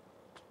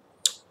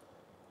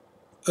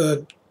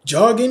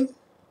 Jogging,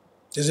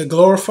 is it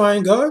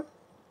glorifying God?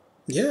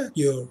 Yeah,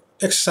 you're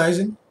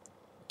exercising,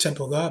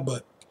 temple of God,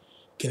 but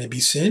can it be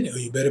sin? Or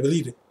you better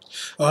believe it.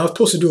 I was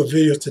supposed to do a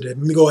video today. Let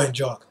me go ahead and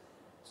jog.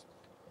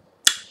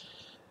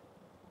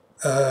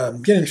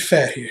 I'm getting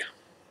fat here.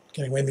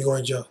 Can't wait me go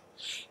and jog.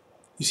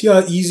 You see how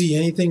easy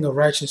anything of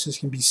righteousness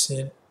can be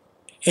sin,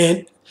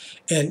 and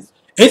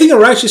anything of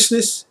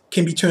righteousness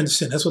can be turned to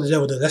sin. That's what the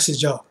devil does. That's his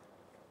job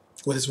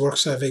with his work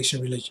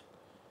salvation religion.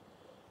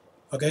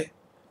 Okay,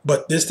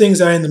 but there's things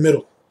that are in the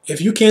middle. If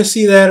you can't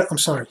see that, I'm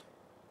sorry.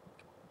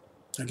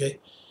 Okay,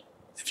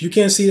 if you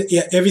can't see that,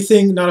 yeah,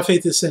 everything not of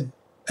faith is sin,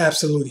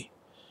 absolutely.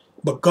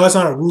 But God's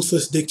not a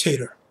ruthless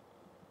dictator.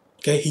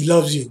 Okay, He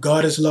loves you.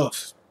 God is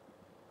love.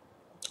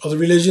 Other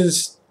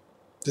religions,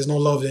 there's no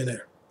love in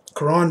there.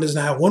 Quran does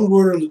not have one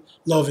word of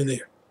love in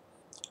there.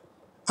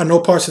 I know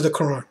parts of the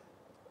Quran.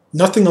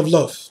 Nothing of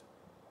love.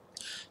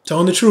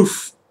 Telling the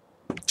truth.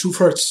 Truth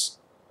hurts.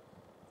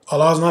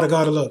 Allah is not a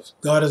God of love.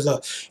 God is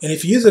love. And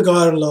if He is a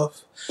God of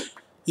love,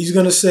 He's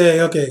going to say,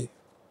 okay,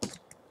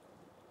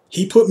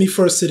 He put me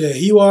first today.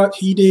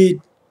 He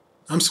did.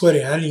 I'm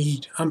sweating. I didn't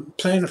eat. I'm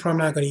planning if I'm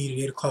not going to eat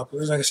at 8 o'clock.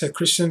 Because like I said,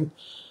 Christian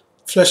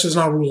flesh does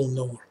not rule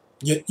no more.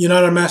 You're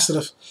not a master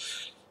of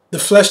the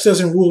flesh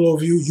doesn't rule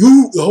over you.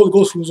 The Holy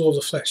Ghost rules over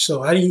the flesh.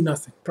 So I didn't eat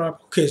nothing. Probably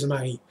okay, so I'm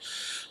not eating.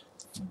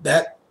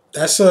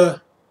 That's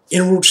a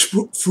inward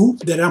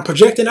fruit that I'm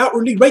projecting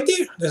outwardly right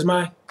there. That's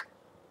my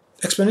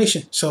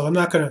explanation. So I'm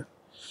not gonna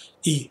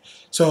eat.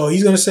 So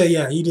He's gonna say,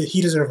 yeah, he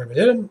deserves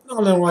it. I'm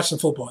let him watch some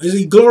football. Is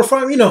He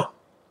glorifying me? No.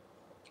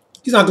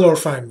 He's not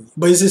glorifying me.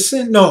 But is it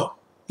sin? No.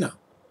 No.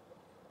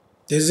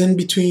 There's in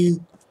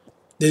between.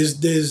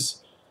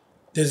 There's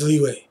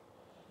leeway.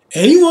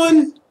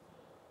 Anyone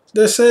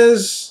that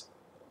says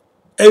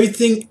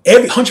everything,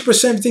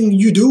 100% everything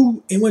you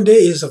do in one day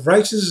is of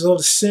righteousness or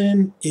of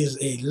sin is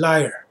a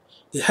liar.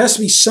 There has to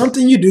be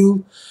something you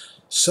do,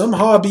 some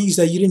hobbies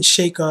that you didn't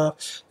shake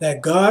off,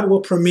 that God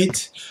will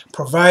permit,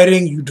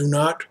 providing you do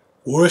not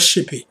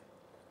worship it.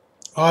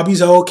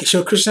 Hobbies are okay.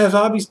 Should Christians have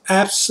hobbies?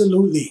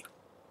 Absolutely.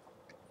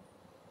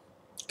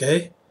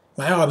 Okay?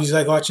 My hobbies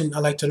like watching, I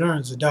like to learn.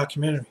 It's a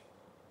documentary.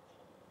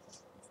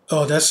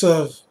 Oh,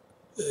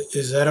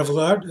 is that of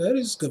God? That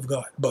is of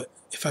God. But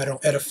if I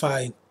don't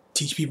edify and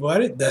teach people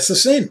about it, that's a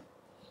sin.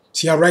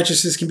 See how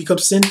righteousness can become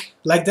sin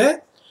like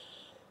that?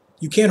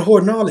 You can't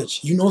hoard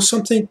knowledge. You know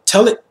something,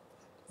 tell it.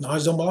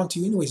 Knowledge don't belong to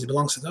you anyways. It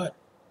belongs to God.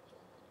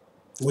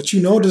 What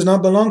you know does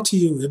not belong to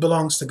you. It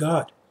belongs to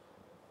God.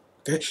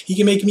 Okay? He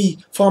can make me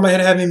fall on my head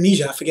and have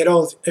amnesia. I forget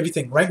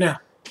everything right now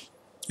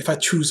if I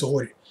choose to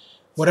hoard it.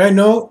 What I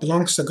know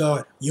belongs to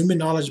God. Human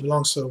knowledge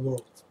belongs to the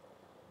world.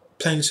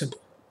 Plain and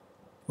simple.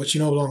 What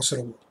you know belongs to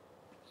the world.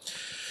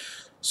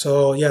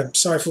 So, yeah,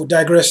 sorry for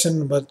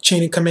digressing, but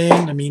chain of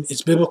command, I mean,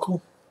 it's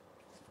biblical.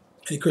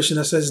 Any Christian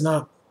that says it's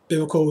not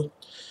biblical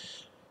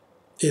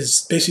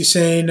is basically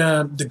saying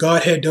the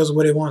Godhead does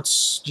what it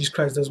wants. Jesus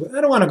Christ does what...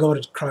 I don't want to go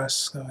to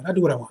Christ. God. I do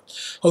what I want.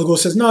 Holy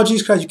Ghost says, no,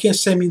 Jesus Christ, you can't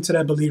send me into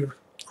that believer.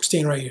 I'm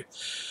staying right here.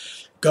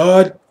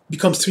 God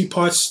becomes 3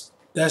 parts.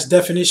 That's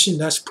definition.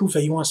 That's proof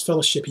that He wants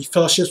fellowship. He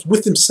fellowships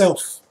with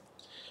Himself,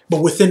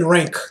 but within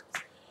rank.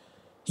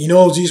 He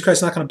knows Jesus Christ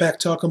is not going to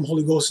backtalk Him.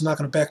 Holy Ghost is not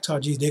going to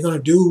backtalk Jesus. They're going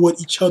to do what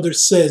each other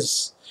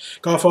says.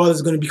 God Father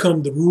is going to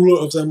become the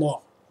ruler of them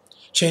all.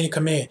 Chain of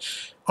command.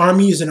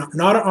 Army is not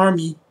an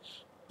army.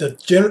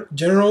 The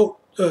general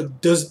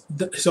does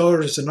his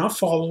orders are not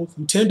followed.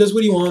 Lieutenant does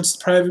what he wants.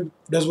 The private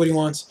does what he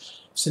wants.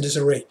 It's in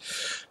disarray.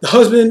 The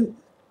husband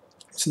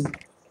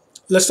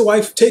lets the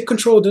wife take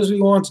control. Does what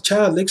he wants. The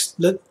child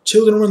let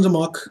children runs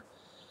amok.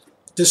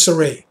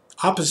 Disarray.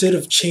 Opposite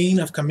of chain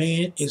of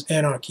command is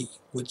anarchy,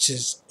 which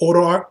is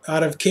order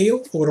out of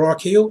chaos. Order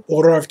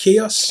of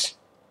chaos.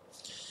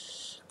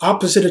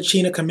 Opposite of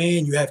chain of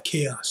command, you have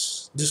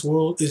chaos. This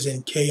world is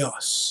in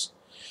chaos.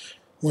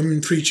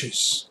 Women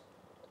preachers.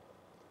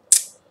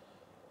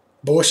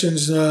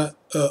 Abortion's not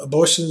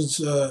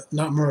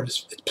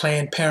murders. It's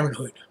Planned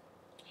Parenthood.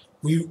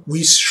 We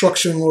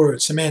structuring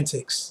words,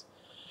 semantics.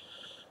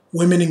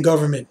 Women in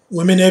government.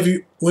 Women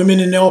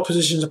in all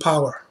positions of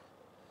power.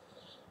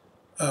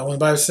 When the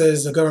Bible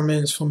says the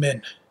government is for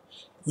men,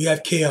 we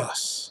have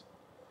chaos.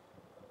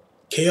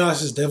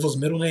 Chaos is devil's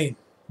middle name,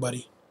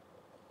 buddy.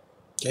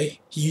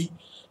 Okay, he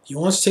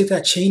wants to take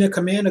that chain of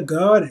command of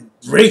God and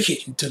break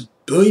it into a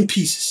billion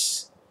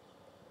pieces.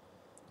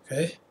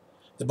 Okay.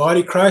 The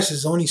body of Christ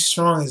is only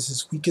strong as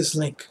its weakest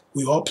link.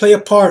 We all play a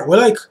part. We're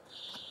like,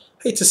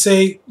 I hate to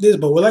say this,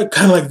 but we're like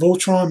kind of like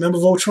Voltron. Remember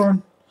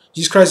Voltron?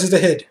 Jesus Christ is the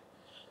head.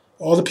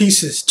 All the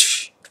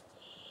pieces.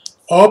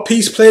 All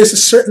piece plays a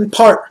certain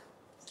part.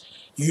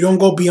 You don't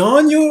go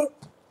beyond your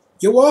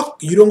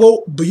walk. You don't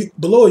go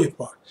below your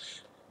part.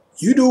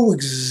 You do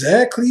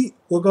exactly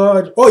what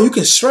God. Oh, you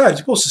can strive. You're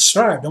supposed to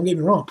strive. Don't get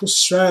me wrong. You're supposed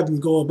to strive and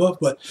go above.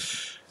 But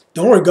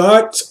don't worry,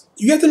 God.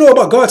 You have to know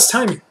about God's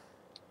timing.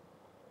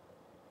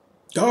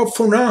 God,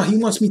 for now, He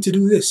wants me to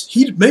do this.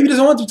 He maybe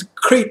doesn't want to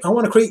create. I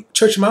want to create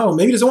church of my own.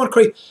 Maybe He doesn't want to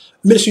create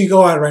ministry you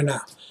go out right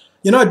now.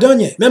 You're not done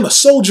yet. Remember,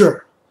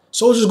 soldiers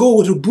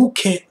go to boot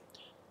camp.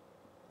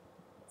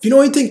 If you know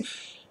anything,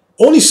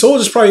 only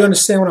soldiers probably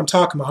understand what I'm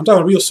talking about. I'm talking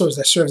about real soldiers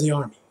that serve in the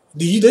army.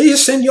 They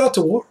just send you out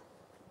to war?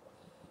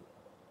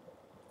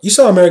 You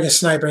saw American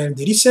Sniper, and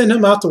did he send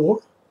him out to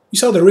war? You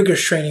saw the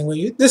rigorous training with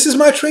you. This is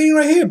my training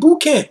right here,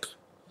 boot camp.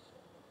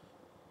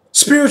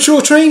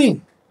 Spiritual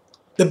training.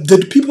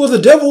 The people of the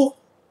devil,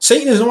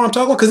 Satanists know what I'm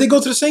talking about because they go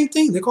through the same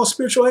thing. They call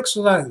spiritual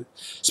exercises.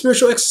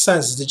 Spiritual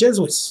exercises, the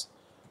Jesuits.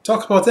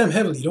 Talk about them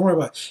heavily. Don't worry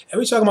about it.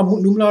 Every talking about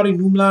Illuminati.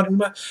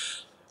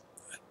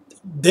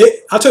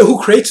 I'll tell you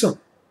who creates them.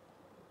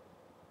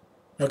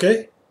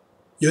 Okay?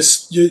 You're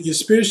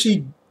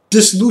spiritually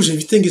disillusioned.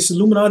 If you think it's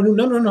Illuminati,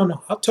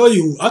 no. I'll tell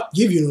you. I'll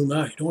give you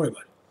Illuminati. Don't worry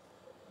about it.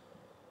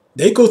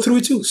 They go through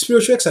it too.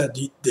 Spiritual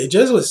exercise. The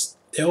Jesuits,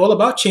 they're all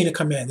about chain of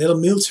command. They're a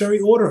military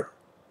order.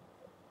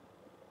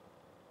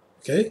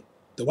 Okay?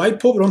 The white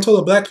pope don't tell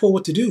the black pope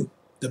what to do.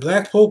 The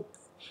black pope,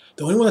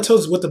 the only one that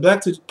tells us what the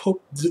black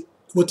pope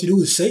what to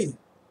do is Satan.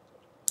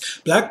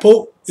 Black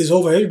pope is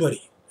over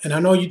everybody. And I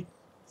know you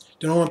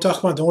don't know what I'm talking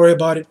about. Don't worry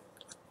about it.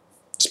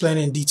 Explain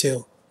it in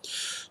detail.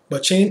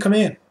 But chain of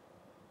command.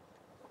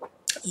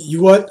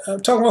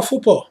 I'm talking about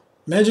football.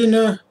 Imagine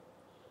I'm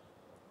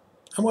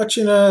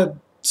watching a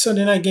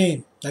Sunday night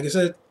game. Like I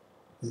said,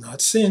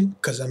 not sin,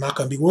 because I'm not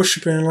going to be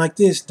worshiping like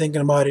this,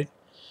 thinking about it.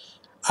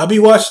 I'll be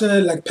watching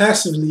it like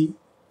passively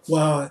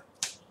while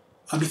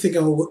I'll be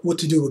thinking of what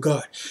to do with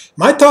God.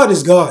 My thought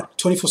is God,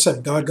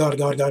 24/7. God,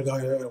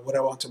 what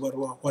I want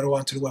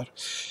to do.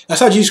 That's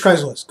how Jesus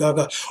Christ was.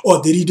 God.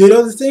 Oh, did he do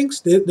other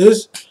things?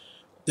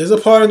 There's a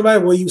part in the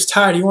Bible where he was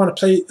tired. He wanted to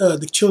play.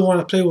 The children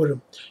wanted to play with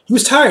him. He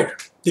was tired.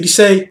 Did he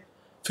say,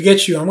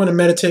 "Forget you. I'm going to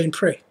meditate and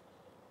pray"?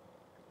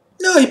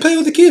 No, he played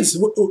with the kids.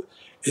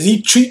 Is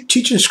he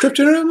teaching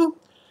scripture to them?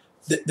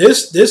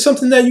 There's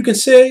something that you can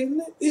say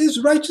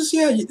is righteous.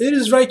 Yeah, it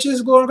is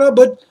righteous, glory to God,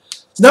 but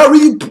it's not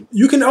really.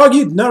 You can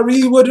argue not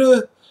really what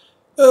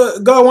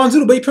God wants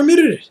to do, but He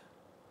permitted it.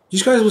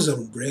 Jesus Christ was a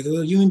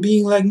regular human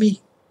being like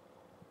me,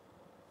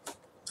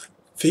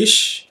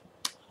 fish,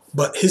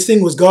 but His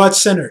thing was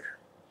God-centered.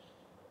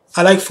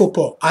 I like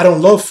football. I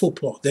don't love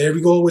football. There we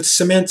go with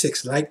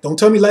semantics. Don't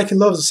tell me like and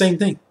love is the same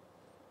thing.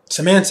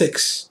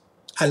 Semantics.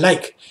 I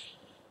like.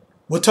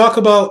 We'll talk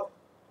about.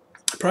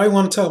 I probably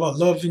want to talk about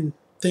love and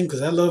thing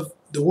because I love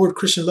the word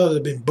Christian love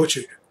has been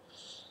butchered.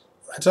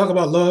 I talk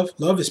about love.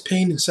 Love is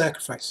pain and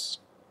sacrifice.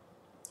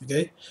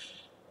 Okay?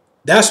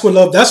 That's what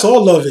love, that's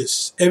all love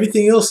is.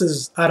 Everything else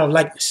is out of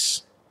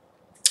likeness.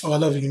 Oh, I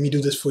love you. Let me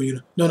do this for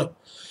you. No.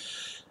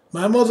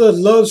 My mother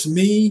loves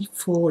me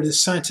for this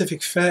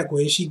scientific fact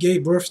where she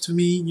gave birth to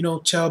me.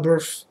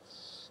 Childbirth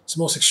is the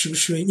most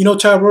excruciating.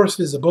 Childbirth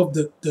is above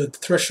the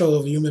threshold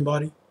of a human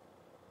body.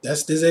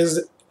 This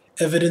is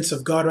evidence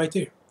of God right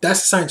there.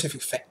 That's a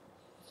scientific fact.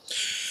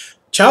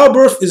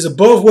 Childbirth is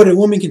above what a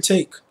woman can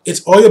take.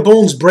 It's all your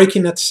bones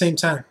breaking at the same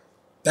time.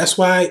 That's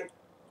why, I'm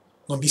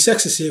going to be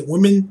sexist here,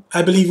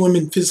 I believe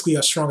women physically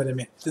are stronger than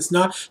men. If it's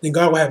not, then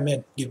God will have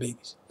men give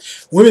babies.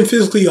 Women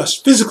physically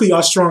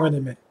are stronger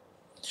than men.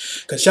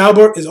 Because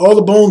childbirth is all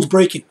the bones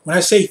breaking. When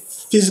I say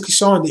physically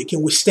strong, they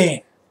can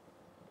withstand.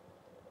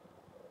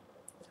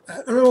 I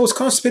remember I was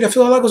constipated. I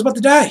felt like I was about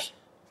to die.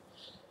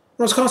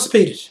 I was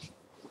constipated.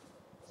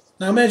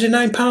 Now imagine a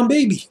 9-pound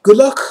baby. Good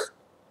luck.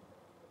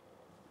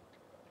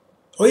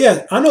 Oh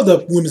yeah, I know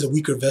the woman's a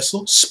weaker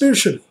vessel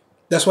spiritually.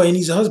 That's why he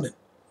needs a husband.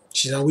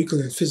 She's not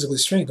weaker in physical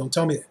strength. Don't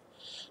tell me that.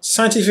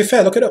 Scientific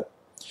fact. Look it up.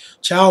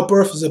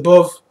 Childbirth is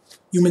above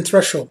human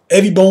threshold.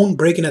 Every bone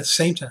breaking at the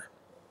same time.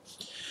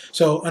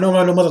 So I know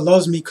my mother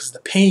loves me because of the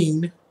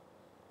pain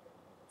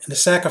and the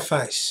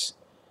sacrifice.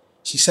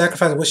 She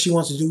sacrificed what she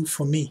wants to do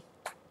for me.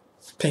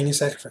 Pain and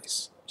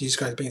sacrifice. Jesus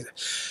Christ, pain and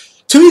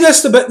sacrifice. To me,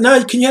 that's the best.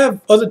 Now, can you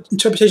have other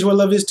interpretation of what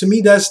love is? To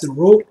me, that's the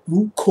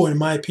root core, in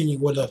my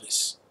opinion, what love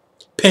is.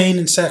 Pain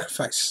and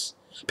sacrifice.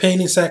 Pain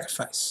and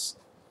sacrifice.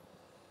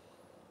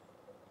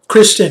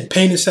 Christian,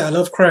 pain and sacrifice. I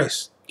love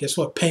Christ. Guess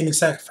what? Pain and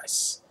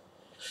sacrifice.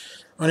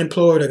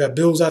 Unemployed, I got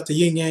bills out the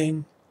yin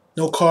yang,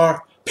 no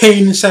car.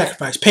 Pain and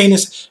sacrifice.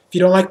 If you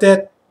don't like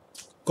that,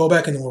 go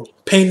back in the world.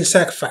 Pain and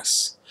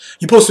sacrifice.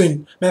 You're supposed to,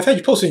 matter of fact, you're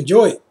supposed to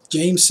enjoy it.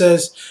 James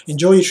says,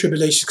 enjoy your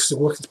tribulations because it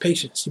works with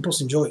patience. You're supposed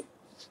to enjoy it.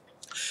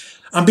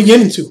 I'm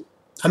beginning to.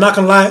 I'm not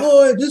going to lie.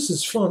 Oh, this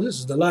is fun. This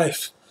is the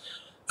life.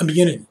 I'm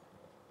beginning.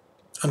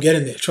 I'm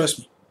getting there. Trust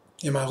me.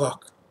 In my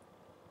walk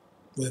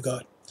with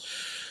God.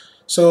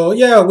 So,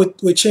 yeah,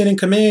 with chain and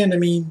command, I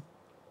mean,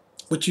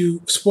 with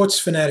you sports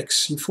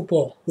fanatics, you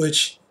football,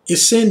 which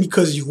is sin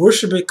because you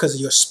worship it because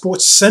you're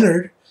sports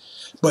centered.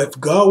 But if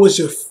God was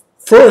your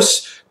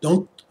first,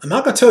 I'm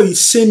not going to tell you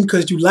sin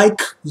because you not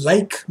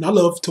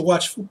love to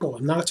watch football.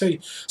 I'm not going to tell you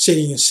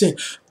Satan is sin.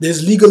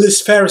 There's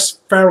legalist,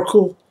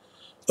 Pharisaical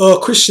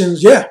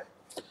Christians, yeah.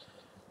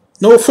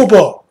 No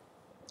football.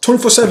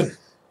 24/7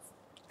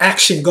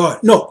 action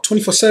God. No,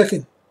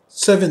 24/7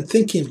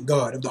 thinking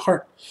God of the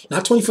heart.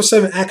 Not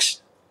 24/7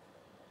 action.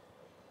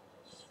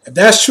 If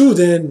that's true,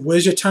 then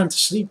where's your time to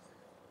sleep?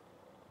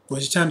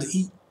 Where's your time to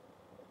eat?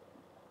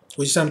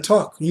 Where's your time to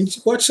talk? You need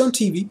to watch some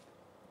TV.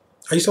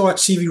 I used to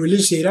watch TV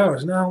religiously 8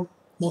 hours. Now,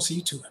 mostly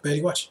YouTube. I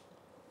barely watch it.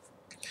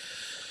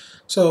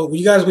 So,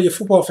 you guys with your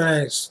football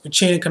fans, with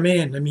chain of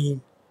command, I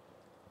mean,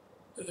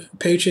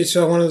 Patriots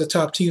are one of the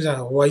top teams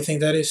now. Why do you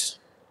think that is?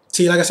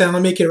 See, like I said, I'm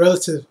going to make it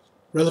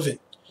relevant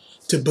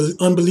to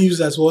unbelievers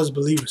as well as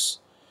believers.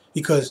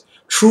 Because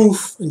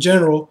truth, in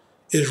general,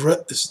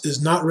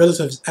 is not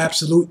relative, it's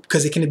absolute,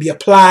 because it can be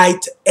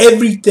applied to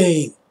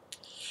everything.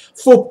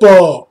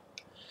 Football.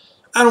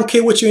 I don't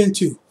care what you're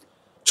into.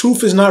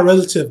 Truth is not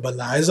relative, but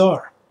lies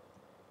are.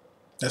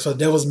 That's what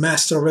the devil's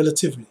master of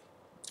relativity.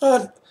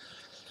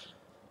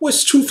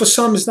 What's true for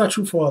some is not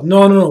true for all.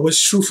 No. What's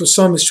true for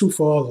some is true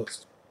for all of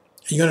us.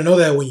 And you're going to know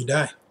that when you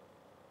die.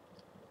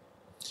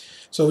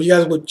 So you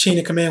guys with chain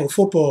of command with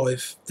football,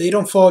 if they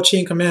don't follow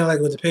chain of command like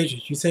with the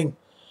Patriots, you think,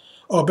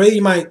 oh, Brady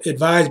might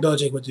advise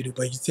Belichick what to do,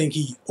 but you think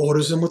he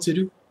orders them what to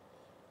do?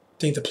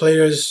 Think the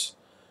players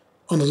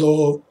on the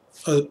lower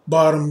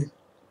bottom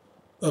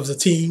of the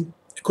team,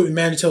 equipment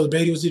manager tells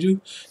Brady what to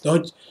do?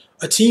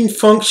 A team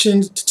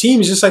functions. The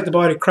team is just like the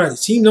body of Christ.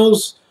 The team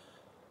knows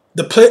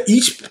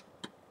each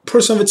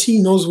person of a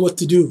team knows what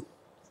to do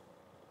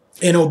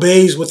and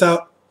obeys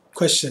without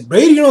question.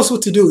 Brady knows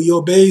what to do. He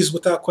obeys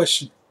without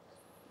question.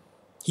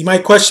 He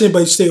might question it, but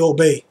he still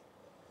obey.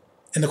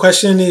 And the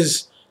question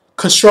is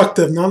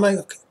constructive. Not like,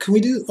 okay, can we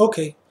do?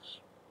 Okay.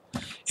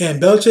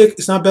 And Belichick,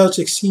 it's not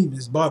Belichick's team.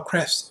 It's Bob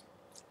Kraft's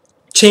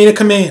chain of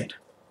command.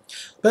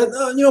 But,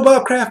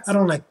 Bob Kraft, I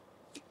don't like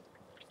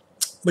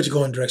what you're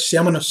going direct. See,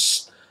 I'm going to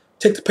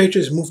take the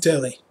Patriots and move to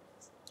LA.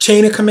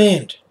 Chain of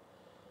command.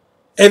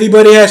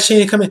 Everybody has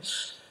chain of command.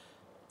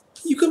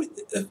 You could,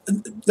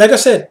 like I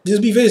said,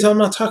 just be very. I'm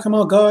not talking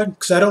about God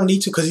because I don't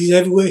need to, because He's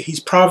everywhere. He's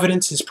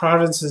providence. His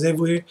providence is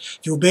everywhere.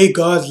 You obey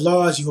God's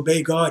laws. You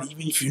obey God,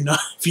 even if you're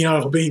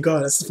not obeying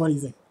God. That's the funny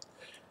thing.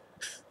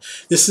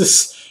 This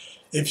is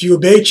if you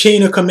obey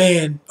chain of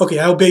command. Okay,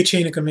 I obey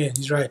chain of command.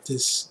 He's right.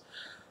 There's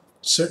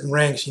certain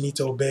ranks you need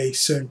to obey.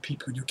 Certain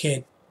people you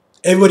can't.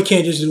 Everybody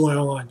can't just do what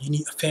I want. You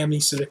need a family,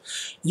 so that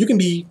you can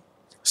be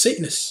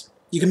Satanist.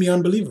 You can be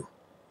unbeliever.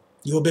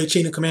 You obey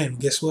chain of command.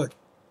 Guess what?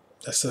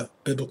 That's a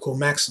biblical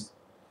maxim.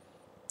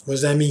 What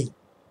does that mean?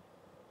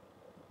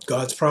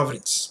 God's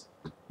providence.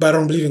 But I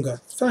don't believe in God.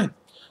 Fine.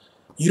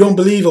 You don't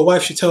believe a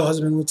wife should tell a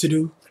husband what to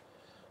do.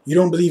 You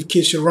don't believe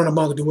kids should run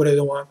amok and do whatever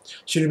they want.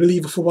 Should you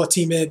believe a football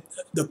team that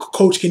the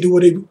coach can do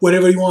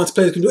whatever he wants,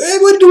 players can do?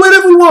 Everybody do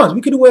whatever we want.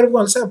 We can do whatever we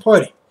want. Let's have a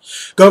party.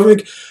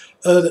 Government,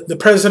 the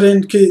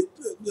president could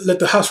let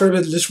the House of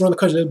Representatives just run the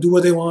country. They'll do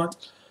what they want.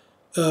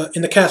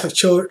 In the Catholic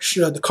Church,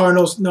 the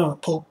cardinals, no,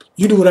 Pope,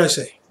 you do what I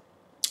say.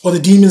 Or the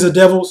demons or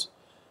devils,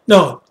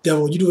 no,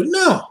 devil, you do it.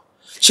 No.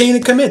 Chain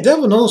of command.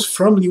 Devil knows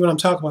firmly when I'm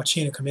talking about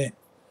chain of command.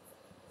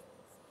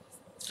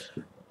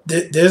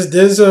 Here's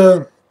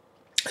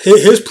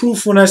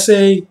proof when I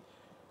say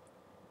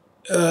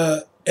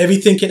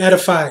everything can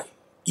edify,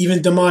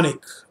 even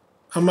demonic.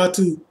 I'm about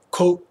to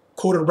quote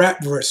a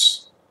rap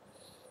verse.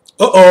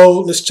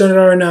 Let's turn it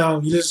on right now.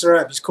 You listen to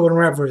rap. He's quoting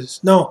rap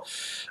verse. No,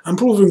 I'm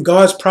proving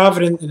God's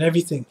provident in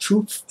everything.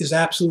 Truth is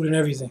absolute in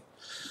everything.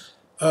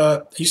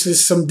 He used to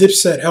some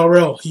Dipset,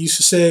 LRL. He used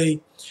to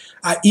say,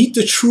 I eat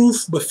the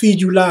truth but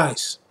feed you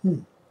lies.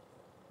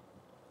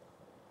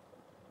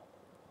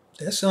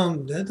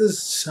 That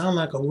does sound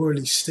like a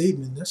worldly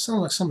statement. That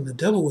sounds like something the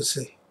devil would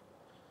say.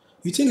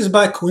 You think it's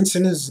by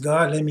coincidence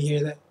God let me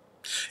hear that?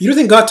 You don't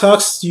think God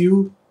talks to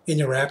you in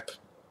your rap,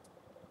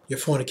 your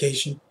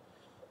fornication?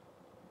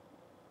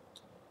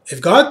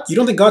 You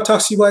don't think God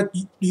talks to you like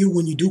you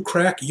when you do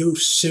crack, you're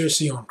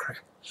seriously on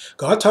crack.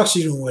 God talks to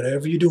you doing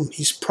whatever you're doing.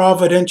 He's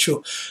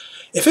providential.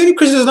 If any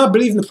Christian does not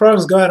believe in the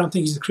providence of God, I don't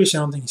think he's a Christian.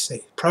 I don't think he's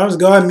saved. Providence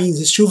of God means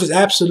His truth is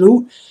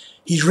absolute.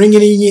 He's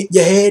ringing in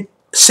your head.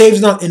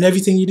 Saves not in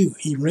everything you do.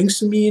 He rings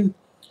to me in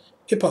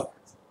hip-hop.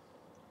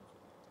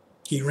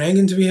 He rang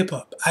into me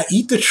hip-hop. I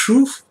eat the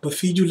truth, but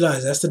feed you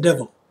lies. That's the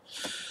devil.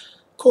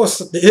 Of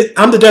course,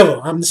 I'm the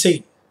devil. I'm the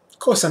Satan. Of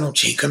course I know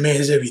chain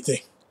commands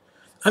everything.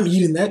 I'm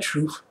eating that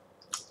truth.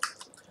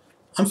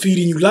 I'm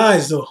feeding you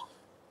lies, though.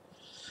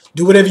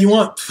 Do whatever you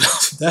want.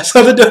 That's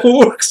how the devil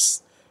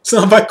works. It's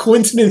not by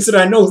coincidence that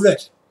I know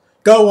that.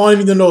 God wanted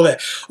me to know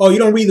that. Oh, you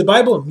don't read the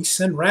Bible? Let me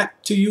send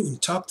rap to you and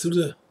talk to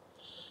the...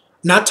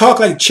 Not talk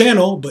like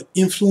channel, but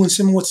influence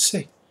him what to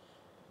say.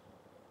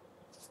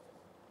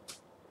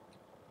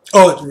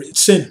 Oh, it's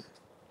sin.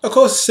 Of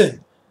course it's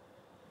sin.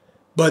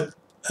 But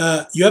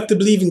you have to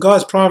believe in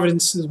God's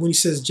providence when He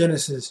says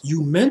Genesis.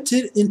 You meant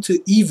it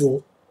into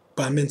evil,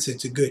 but I meant it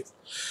to good.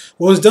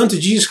 What was done to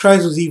Jesus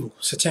Christ was evil,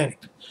 satanic.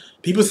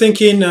 People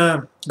thinking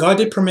God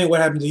did permit what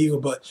happened to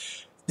evil, but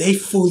they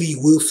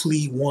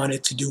willfully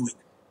wanted to do it.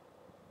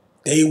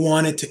 They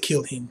wanted to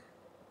kill Him.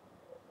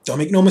 Don't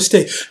make no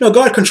mistake. No,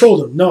 God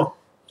controlled them. No.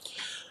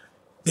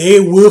 They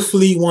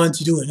willfully wanted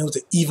to do it. It was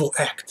an evil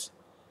act.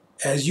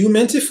 As you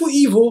meant it for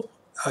evil,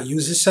 I'll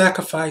use his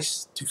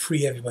sacrifice to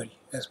free everybody.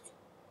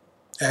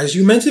 As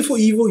you meant it for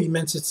evil, you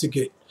meant it to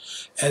good.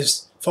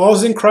 As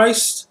followers in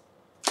Christ,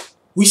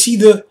 we see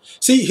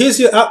here's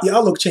your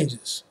outlook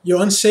changes.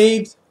 You're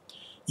unsaved,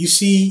 you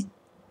see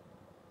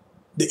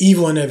the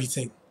evil in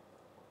everything.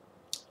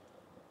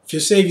 If you're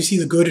saved, you see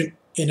the good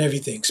in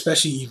everything,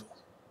 especially evil.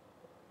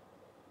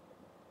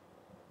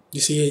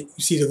 You see it,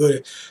 you see the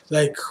good.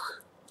 Like,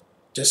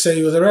 just say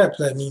it was a rap.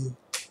 I mean,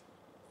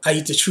 I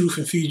eat the truth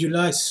and feed you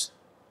lies.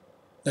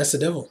 That's the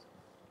devil.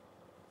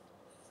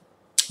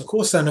 Of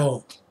course I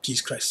know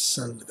Jesus Christ,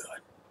 Son of God.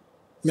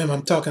 Remember,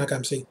 I'm talking like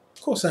I'm saying,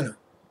 of course I know. I'm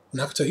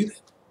not going to tell you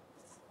that.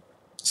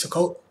 It's a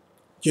cult.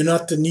 You're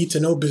not the need to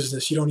know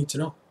business. You don't need to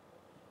know.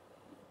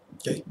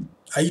 Okay?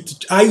 I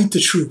eat the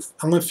truth.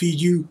 I'm going to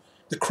feed you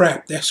the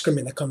crap, the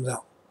excrement that comes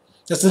out.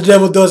 That's what the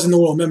devil does in the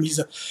world. Remember, he's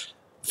a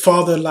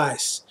father of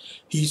lies.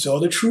 He eats all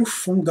the truth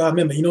from God.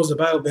 Remember, he knows the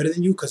Bible better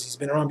than you because he's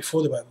been around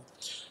before the Bible.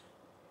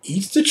 He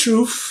eats the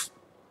truth.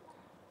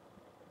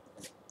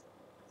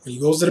 When he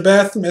goes to the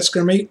bathroom,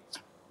 excrement,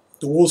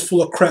 the world's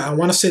full of crap. I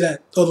want to say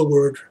that other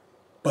word,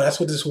 but that's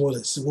what this world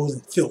is. The world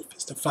is filth.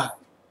 It's defiled.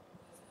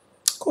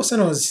 Of course I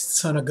know he's the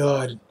Son of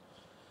God.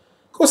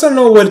 Of course I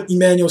know what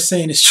Emmanuel's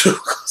saying is true. Of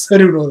course I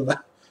do know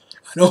that.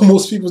 I know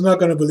most people's not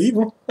going to believe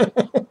him.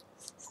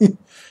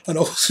 I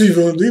know most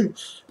people don't believe him.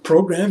 I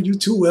programmed you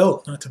too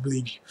well not to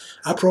believe you.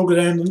 I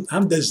programmed them.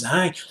 I'm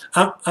designed.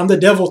 I'm the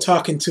devil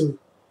talking to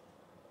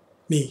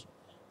me.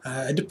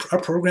 I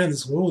programmed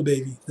this world,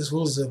 baby. This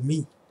world is of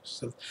me.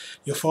 So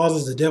your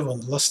father's the devil,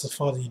 and the lust of the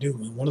father you do.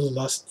 And one of the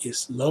lusts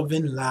is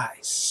loving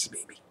lies,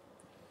 baby.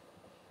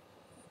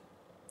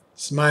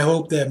 It's my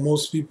hope that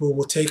most people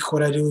will take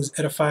what I do as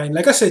edifying.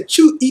 Like I said,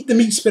 eat the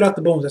meat, spit out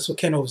the bones. That's what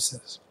Ken always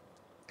says.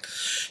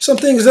 Some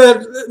things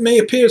that may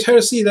appear as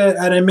heresy that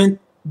I meant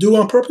do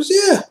on purpose,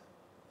 yeah.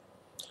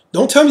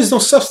 Don't tell me there's no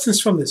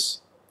substance from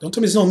this. Don't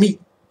tell me there's no meat.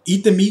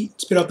 Eat the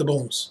meat, spit out the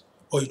bones,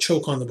 or you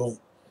choke on the bone.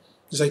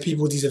 Just like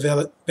people with these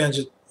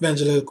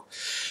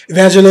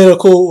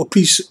evangelical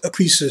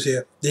preachers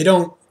here. They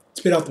don't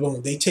spit out the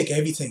bone. They take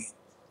everything.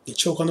 They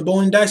choke on the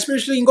bone and die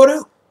spiritually and go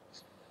down.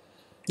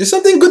 There's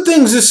something good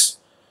things this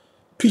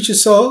preacher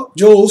saw.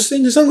 Joel's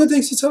thing. There's some good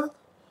things he taught.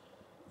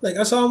 Like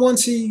I saw him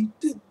once. He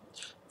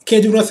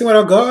can't do nothing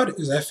without God.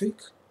 Is that fake?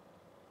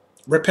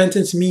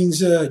 Repentance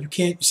means you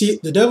can't. You see,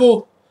 the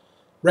devil,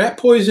 rat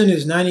poison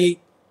is 99%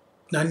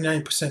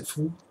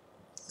 food.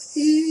 A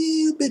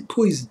little bit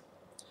poison.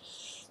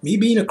 Me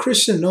being a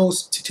Christian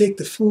knows to take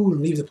the food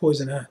and leave the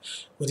poison out.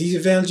 Well, these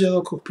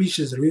evangelical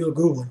preachers, the real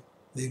good one,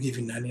 they give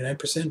you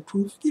 99%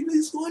 proof. Give you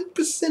this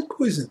 1%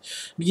 poison.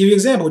 Let me give you an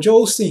example.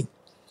 Joel Osteen.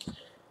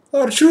 A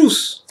lot of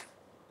truths.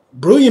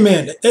 Brilliant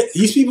man.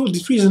 These people,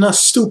 these preachers are not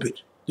stupid.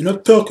 They're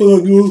not talking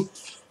like you.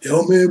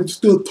 Yo, man, we're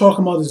still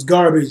talking about this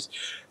garbage.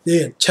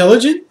 They're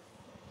intelligent,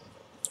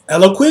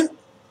 eloquent,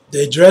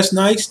 they dress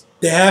nice,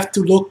 they have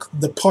to look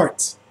the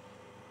part.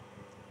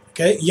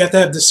 Okay? You have to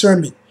have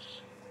discernment.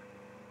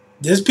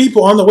 There's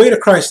people on the way to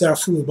Christ that are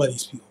fooled by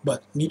these people.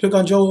 But me pick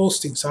on Joel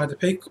Osteen, it's hard to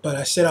pick, but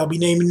I said I'll be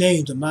naming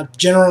names. I'm not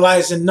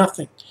generalizing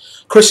nothing.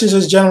 Christians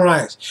just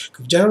generalize.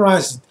 If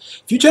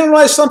you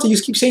generalize something, you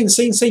just keep saying the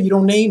same, you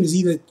don't name, is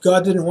either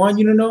God didn't want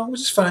you to know, which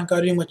is fine,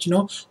 God didn't want you to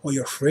know, or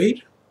you're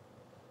afraid.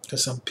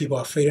 Because some people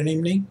are afraid to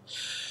name name.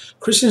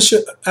 Christians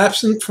should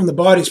absent from the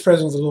body is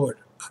present with the Lord.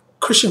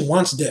 Christian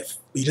wants death.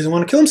 He doesn't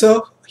want to kill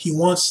himself. He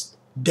wants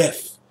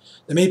death.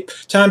 The many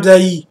times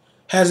that he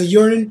has a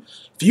urine.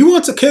 If you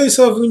want to kill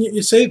yourself when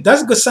you're saved,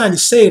 that's a good sign you're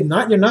saved.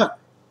 Not you're not.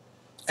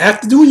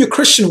 After doing your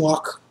Christian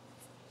walk,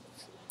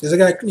 there's a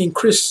guy named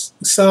Chris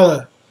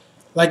Sala,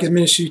 like his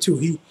ministry too.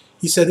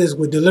 He said this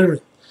with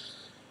deliverance.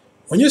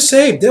 When you're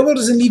saved, the devil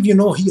doesn't leave you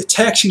alone. He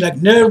attacks you like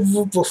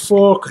never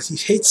before because he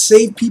hates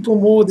saved people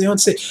more than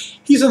unsaved.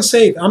 He's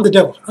unsaved. I'm the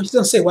devil. He's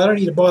unsaved. Why don't I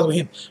need to bother with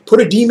him? Put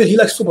a demon. He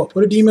likes football.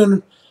 Put a demon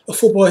on a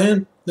football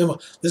hand.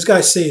 This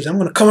guy's saved. I'm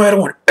going to come out and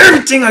want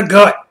everything I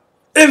got.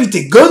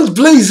 Everything. Guns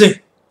blazing.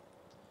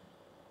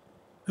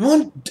 I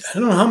don't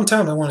know how many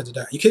times I wanted to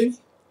die. You kidding me?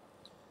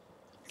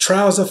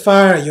 Trials of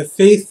fire. Your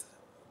faith.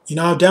 You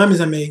know how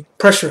diamonds are made.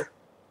 Pressure.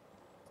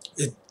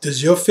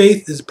 Does your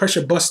faith, does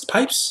pressure bust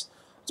pipes?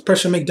 Does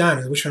pressure make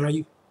diamonds? Which one are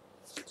you?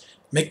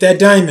 Make that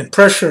diamond.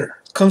 Pressure.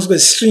 Comes with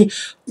extreme.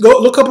 Go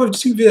look up on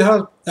TV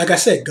how, like I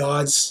said,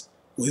 God's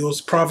will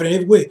is provident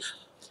every way.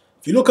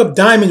 If you look up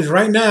diamonds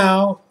right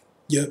now,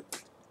 you're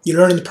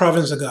learning the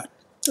providence of God.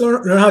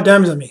 Learn how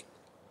diamonds are made.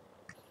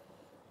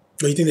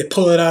 Or you think they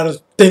pull it out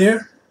of thin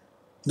air?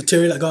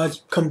 Material that God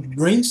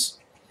brings?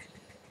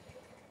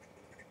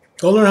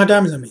 Go learn how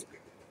diamonds are made.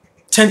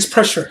 Tense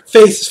pressure.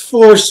 Faith is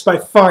forged by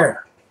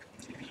fire.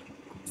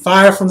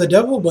 Fire from the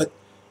devil, but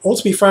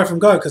ultimately fire from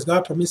God, because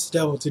God permits the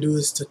devil to do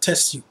this to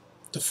test you,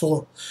 to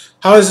form.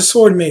 How is a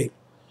sword made?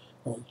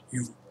 Well,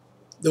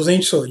 those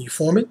ancient swords, you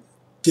form it,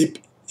 dip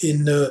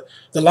in the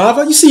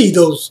lava. You see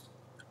those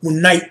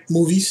night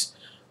movies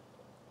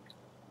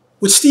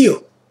with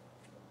steel.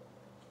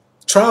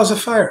 Trials of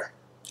fire.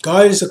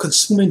 God is a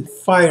consuming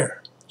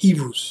fire.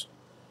 Hebrews.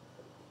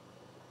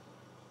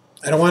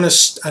 I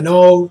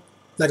know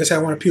Like I said,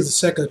 I want to appeal to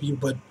secular people,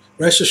 but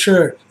rest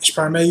assured, it's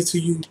primarily to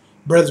you,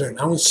 brethren.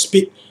 I won't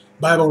spit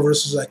Bible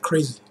verses like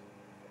crazy.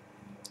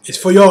 It's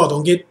for y'all.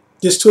 Don't get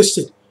this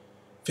twisted.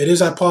 If it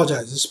is, I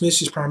apologize. This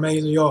message is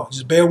primarily to y'all.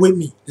 Just bear with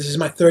me. This is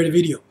my third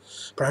video.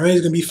 Primarily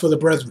is going to be for the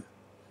brethren,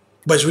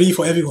 but it's really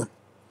for everyone.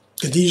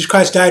 Because Jesus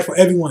Christ died for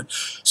everyone,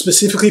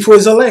 specifically for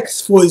his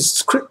elect, for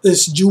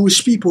his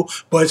Jewish people,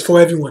 but it's for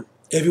everyone.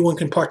 Everyone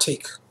can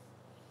partake.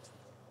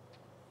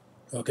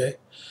 Okay?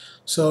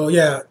 So,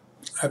 yeah,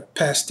 I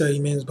passed 30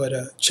 minutes,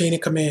 but chain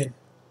of command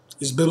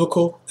is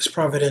biblical, it's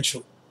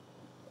providential.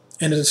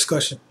 End of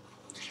discussion.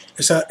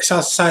 It's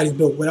how society is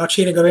built. Without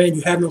chain of command,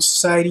 you have no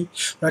society.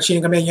 Without chain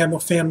of command, you have no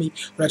family.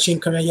 Without chain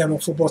of command, you have no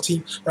football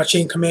team. Without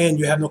chain of command,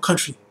 you have no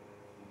country.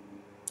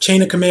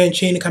 Chain of command,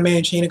 chain of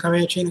command, chain of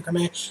command, chain of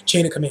command,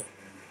 chain of command.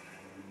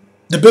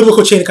 The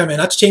biblical chain of command,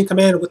 not the chain of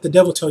command of what the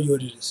devil tell you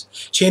what it is.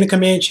 Chain of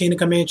command, chain of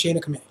command, chain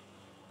of command.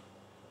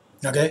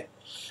 Okay?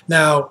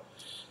 Now,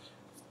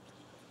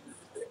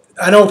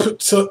 I know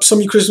some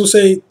of you Christians will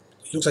say,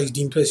 he looks like he's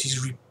demon possessed.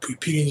 He's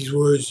repeating these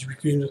words. He's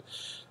repeating.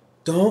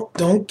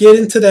 Don't get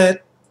into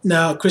that.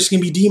 Now, Christian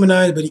can be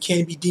demonized, but he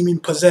can't be demon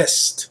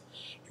possessed.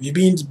 If you're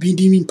being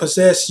demon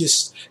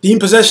possessed, demon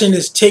possession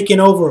is taking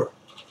over.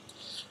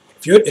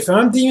 If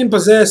I'm demon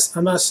possessed,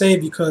 I'm not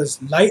saved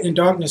because light and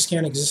darkness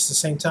can't exist at the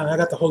same time. I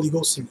got the Holy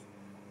Ghost in me.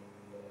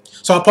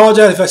 So I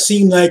apologize if I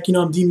seem like,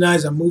 I'm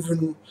demonized, I'm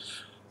moving.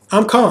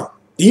 I'm calm.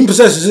 Demon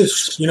possessed is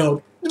this,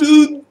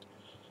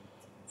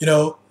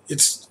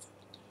 it's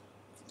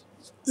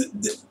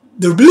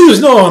the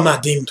believers know I'm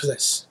not demon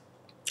possessed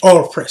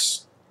or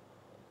oppressed.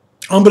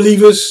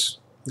 Unbelievers,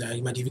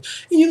 you might even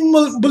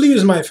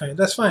believers might find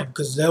that's fine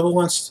because the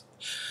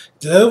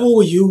devil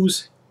will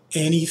use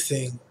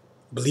anything,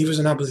 believers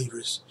and not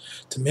believers,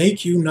 to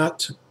make you not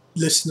to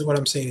listen to what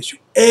I'm saying to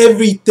you.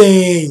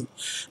 Everything,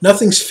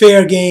 nothing's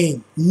fair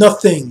game.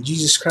 Nothing.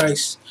 Jesus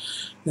Christ.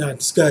 Nah,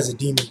 this guy's a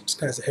demon. This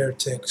guy's a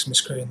heretic. He's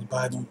misquoting the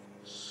Bible.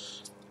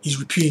 He's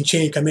repeating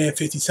chain of command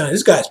 50 times.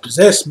 This guy's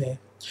possessed, man.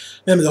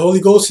 Remember, the Holy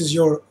Ghost is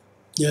your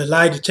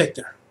lie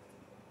detector.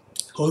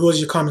 The Holy Ghost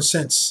is your common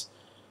sense.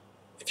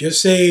 If you're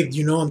saved,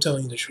 you know I'm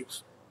telling you the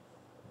truth.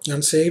 You're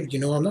unsaved, you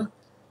know I'm not.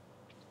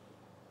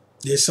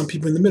 There's some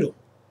people in the middle.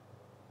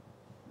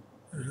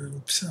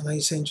 Sound like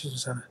you're saying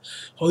Jesus.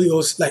 Holy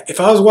Ghost, like if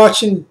I was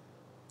watching,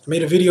 I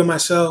made a video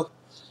myself,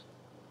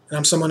 and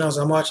I'm someone else,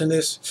 I'm watching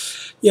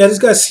this. Yeah, this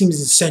guy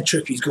seems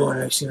eccentric. He's going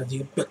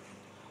everything, but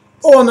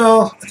oh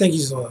no, I think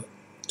he's doing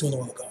the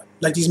will of God.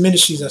 Like these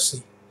ministries I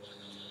see.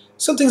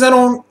 Some things I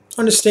don't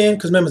understand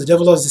because remember, the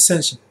devil loves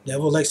dissension. The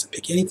devil likes to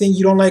pick anything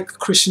you don't like a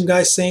Christian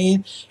guy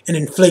saying and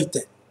inflate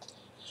that.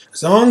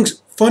 As long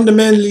as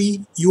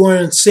fundamentally you are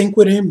in sync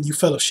with him, you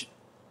fellowship.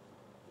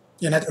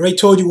 And I already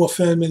told you what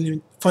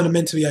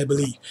fundamentally I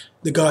believe.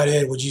 The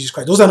Godhead with Jesus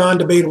Christ. Those are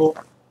non-debatable,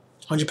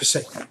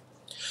 100%.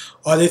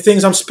 Are there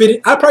things I'm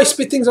spitting? I probably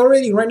spit things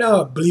already right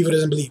now. Believe or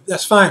doesn't believe.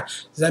 That's fine.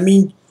 Does that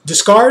mean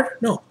discard?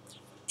 No.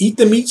 Eat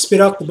the meat,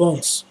 spit out the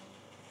bones.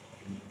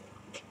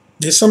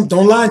 There's some,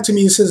 don't lie to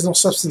me and say there's no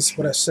substance to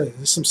what I say.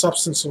 There's some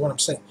substance to what I'm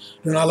saying.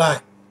 Do not lie.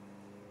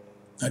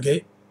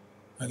 Okay?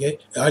 Okay?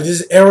 Are there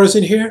errors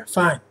in here?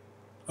 Fine.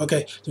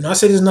 Okay. Do not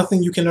say there's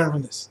nothing you can learn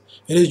from this.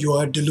 It is, you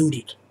are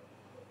deluded.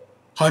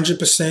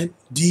 100%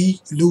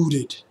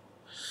 deluded.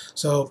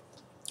 So,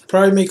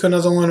 probably make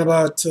another one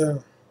about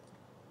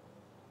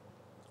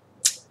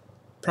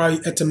probably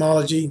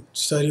etymology,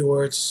 study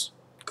words,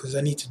 because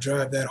I need to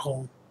drive that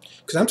home.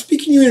 Because I'm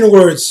speaking you in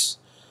words.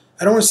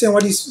 I don't understand why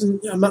these.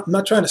 I'm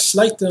not trying to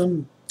slight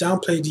them,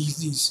 downplay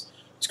these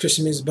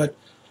Christians, but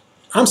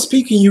I'm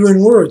speaking you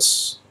in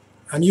words.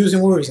 I'm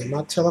using words. I'm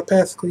not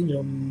telepathically.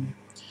 You're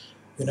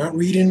not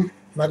reading.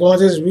 I'm not going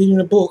just reading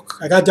a book.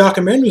 I got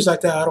documentaries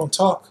like that. I don't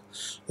talk.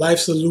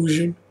 Life's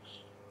Illusion,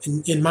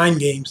 in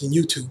Mind Games, in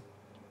YouTube.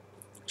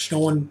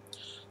 Showing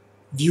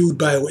viewed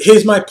by.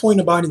 Here's my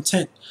point about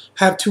intent.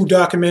 I have 2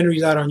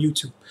 documentaries out on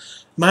YouTube.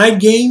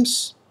 Mind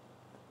Games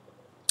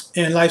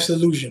and Life's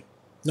Illusion.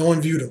 No one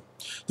viewed them.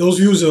 Those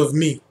views are of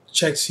me.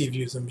 Check to see if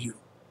views them viewed.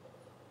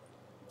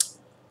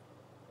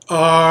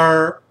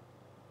 Am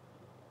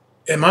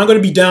I going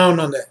to be down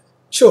on that?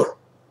 Sure.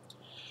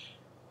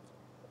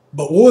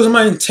 But what was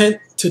my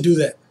intent to do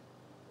that?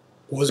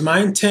 Was my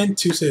intent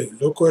to say,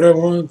 look what I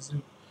want?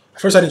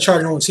 First, I didn't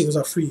charge no one. See, it was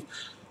all free.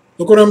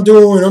 Look what I'm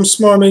doing. I'm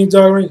smart, making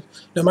dog.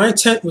 Now, my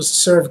intent was to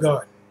serve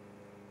God.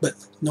 But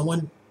no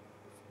one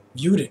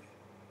viewed it.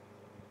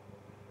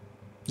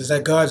 Is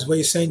that God's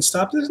way of saying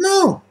stop this?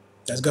 No.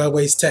 That's God's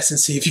way to test and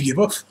see if you give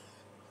up.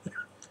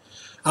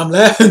 I'm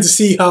laughing to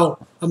see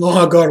how I know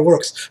how God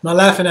works. I'm not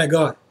laughing at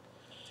God.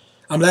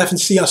 I'm laughing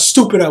to see how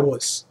stupid I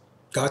was.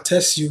 God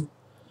tests you.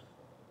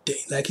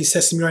 Like he's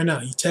testing me right now.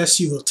 He tests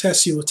you, he'll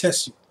test you, he'll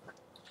test you.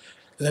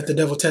 Let the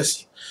devil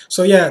test you.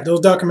 So yeah, those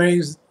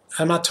documentaries,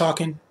 I'm not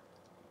talking.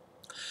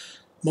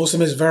 Most of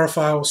them is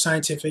verifiable,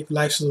 scientific,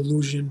 Life's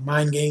Illusion,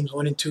 Mind Games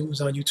 1 and 2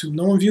 is on YouTube.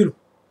 No one viewed them.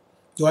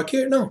 Do I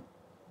care? No.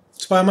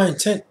 It's by my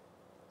intent.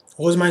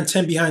 What was my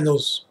intent behind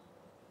those?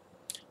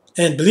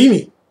 And believe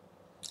me,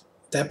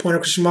 at that point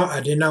of Christian law,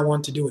 I did not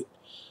want to do it.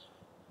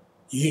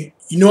 You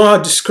know how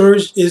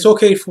discouraged, it's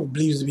okay for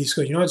believers to be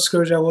discouraged. You know how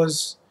discouraged I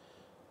was?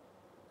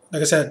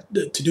 Like I said,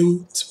 to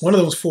do one of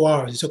those 4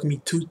 hours, it took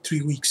me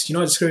 2-3 weeks. You know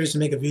how discouraged to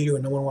make a video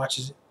and no one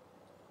watches it?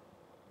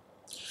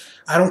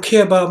 I don't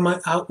care about my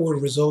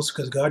outward results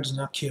because God does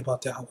not care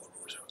about the outward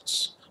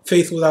results.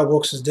 Faith without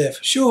works is death.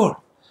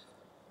 Sure,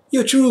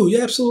 you're true.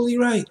 You're absolutely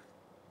right.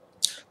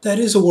 That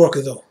is a work,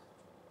 though.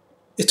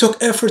 It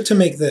took effort to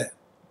make that.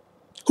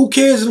 Who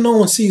cares if no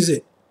one sees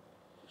it?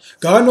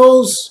 God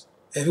knows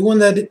everyone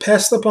that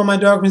passed up on my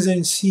documents and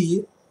didn't see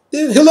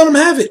it, He'll let them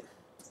have it.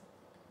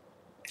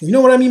 You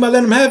know what I mean by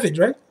let them have it,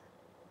 right?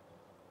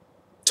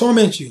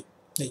 Torment you.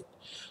 Hey,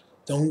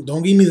 don't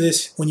give me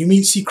this. When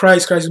you see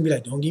Christ, Christ will be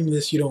like, don't give me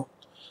this. You don't.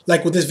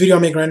 Like with this video I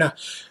make right now.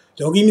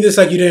 Don't give me this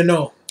like you didn't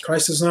know.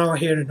 Christ is not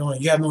here to know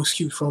it. You have no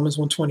excuse. Romans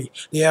 1:20.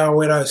 They are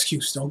without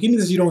excuse. Don't give me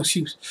this. You don't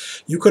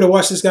excuse. You could have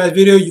watched this guy's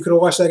video. You could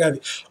have watched that guy's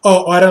video.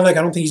 Oh, I don't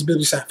think he's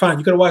biblically sound. Fine.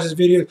 You could have watched this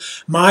video.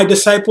 My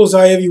disciples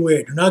are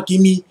everywhere. Do not give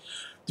me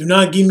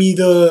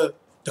the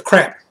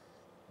crap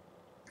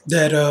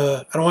that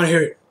I don't want to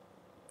hear it.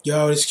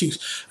 Y'all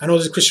excuse. I know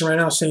there's a Christian right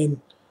now saying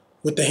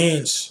with the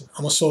hands,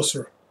 I'm a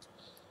sorcerer.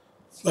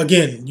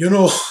 Again,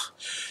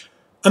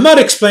 I'm not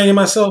explaining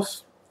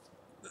myself.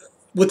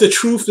 With the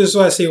truth, this is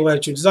what I say about the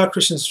truth. There's a lot of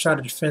Christians try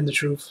to defend the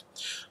truth.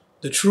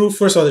 The truth,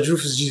 first of all, the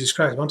truth is Jesus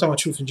Christ. But I'm talking about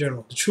truth in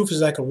general. The truth is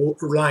like a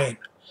lion.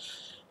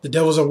 The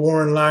devil's a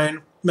roaring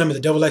lion. Remember, the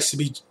devil likes to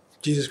be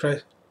Jesus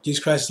Christ.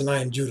 Jesus Christ is the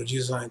lion of Judah.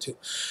 Jesus is the lion too.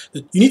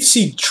 You need to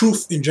see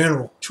truth in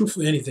general. Truth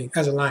for anything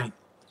as a lion.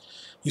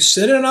 You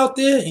set it out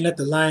there and let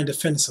the lion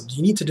defend itself. Do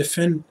you need to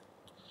defend?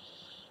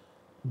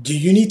 Do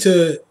you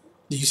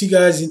see,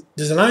 guys?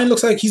 Does the lion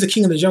look like he's a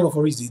king of the jungle for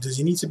a reason? Does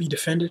he need to be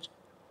defended?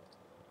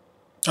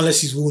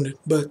 Unless he's wounded.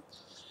 But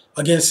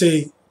again,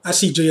 I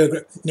see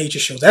nature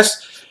shows.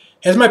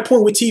 That's my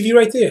point with TV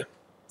right there.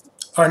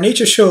 Our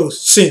nature shows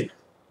sin.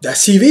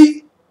 That's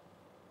TV.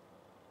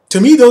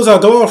 To me, those are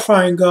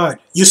glorifying God.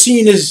 You're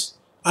seeing this.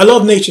 I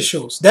love nature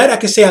shows. That I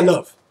can say I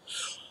love.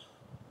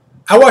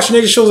 I watch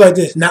nature shows like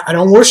this. Now, I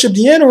don't worship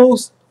the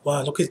animals.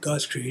 Wow, look at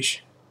God's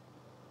creation.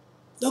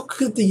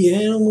 Look at the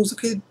animals.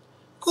 Look at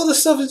all the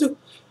stuff to do.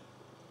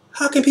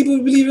 How can people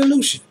believe in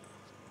evolution?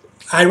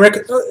 I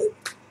reckon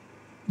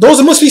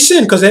those must be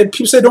sin because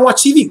people say don't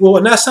watch TV. Well,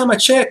 last time I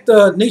checked,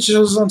 nature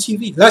shows on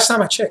TV. Last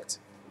time I checked.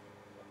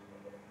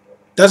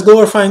 That's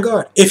glorifying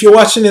God. If you're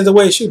watching it the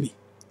way it should be.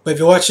 But if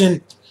you're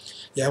watching,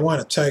 I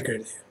want a tiger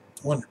there.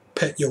 I want a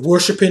pet. You're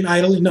worshiping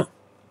idly? No.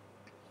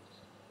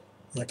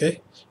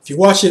 Okay? If you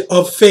watch it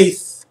of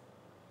faith,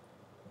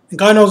 and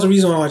God knows the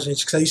reason why I watch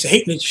nature, because I used to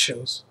hate nature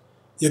shows.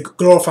 You're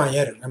glorifying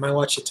editor. I might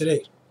watch it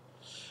today.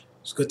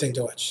 It's a good thing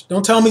to watch.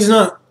 Don't tell me there's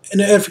not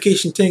any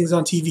edification things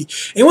on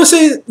TV. Anyone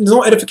say there's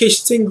no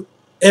edification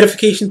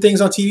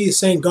things on TV is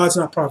saying God's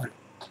not provident.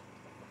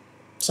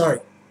 Sorry.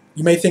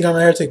 You may think I'm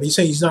a heretic, but you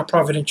say he's not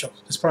providential.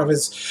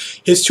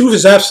 His truth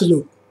is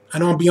absolute. I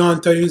know I'm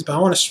beyond 30 years, but I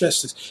want to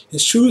stress this.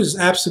 His truth is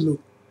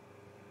absolute.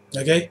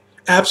 Okay?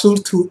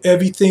 Absolute to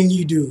everything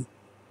you do.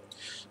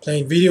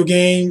 Playing video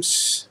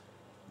games.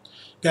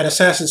 Got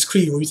Assassin's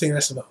Creed. What do you think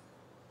that's about?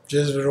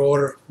 Just for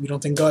order. You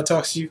don't think God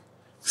talks to you?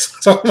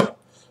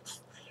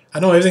 I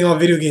know everything on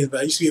video games,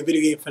 but I used to be a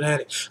video game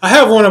fanatic. I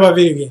have one about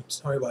video games.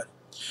 Don't worry about it.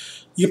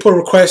 You can put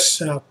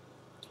requests and I'll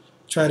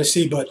try to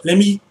see. But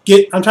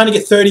I'm trying to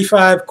get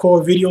 35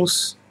 core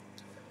videos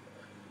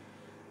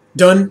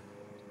done.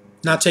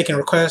 Not taking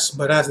requests,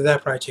 but after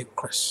that, probably take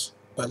requests.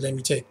 But let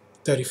me take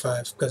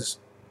 35 because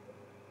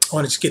I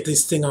want to just get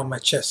this thing on my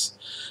chest.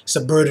 It's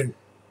a burden.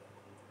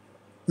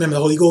 Remember,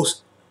 the Holy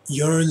Ghost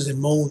yearns and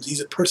moans.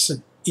 He's a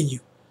person in you.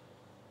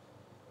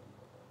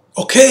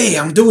 Okay,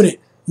 I'm doing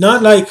it.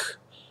 Not like,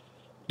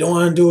 don't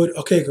want to do it.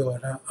 Okay,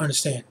 God, I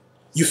understand.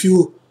 You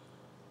feel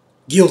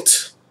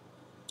guilt.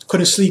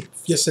 Couldn't sleep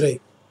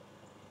yesterday.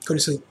 Couldn't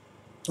sleep.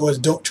 Or is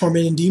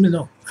tormenting demon?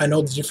 No, I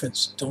know the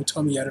difference. Don't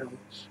tell me I don't know.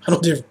 I know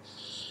the difference.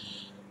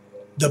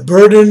 The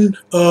burden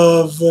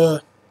of,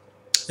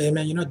 hey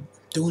man, you're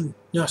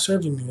not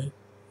serving me, man.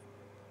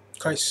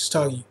 Christ is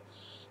telling you.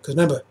 Because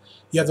remember,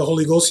 you have the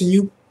Holy Ghost in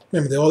you.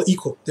 Remember, they're all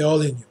equal. They're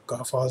all in you.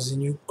 God Father's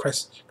in you.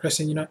 Christ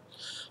in you. Not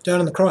down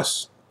on the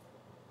cross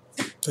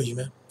for you,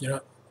 man.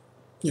 You're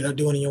not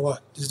doing it in your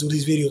what? Just do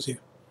these videos here.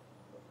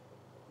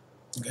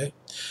 Okay?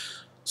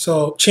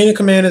 So, chain of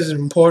command is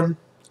important.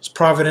 It's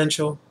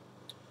providential.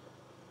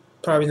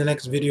 Probably the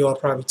next video I'll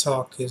probably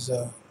talk is,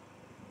 about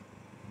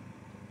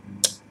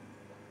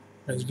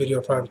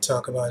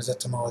is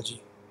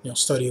etymology.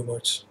 Study of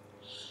words.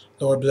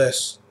 Lord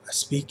bless. I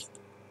speak.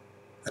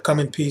 I come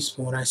in peace,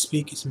 but when I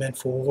speak, it's meant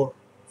for war,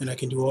 and I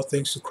can do all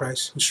things through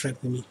Christ who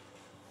strengthens me.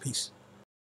 Peace.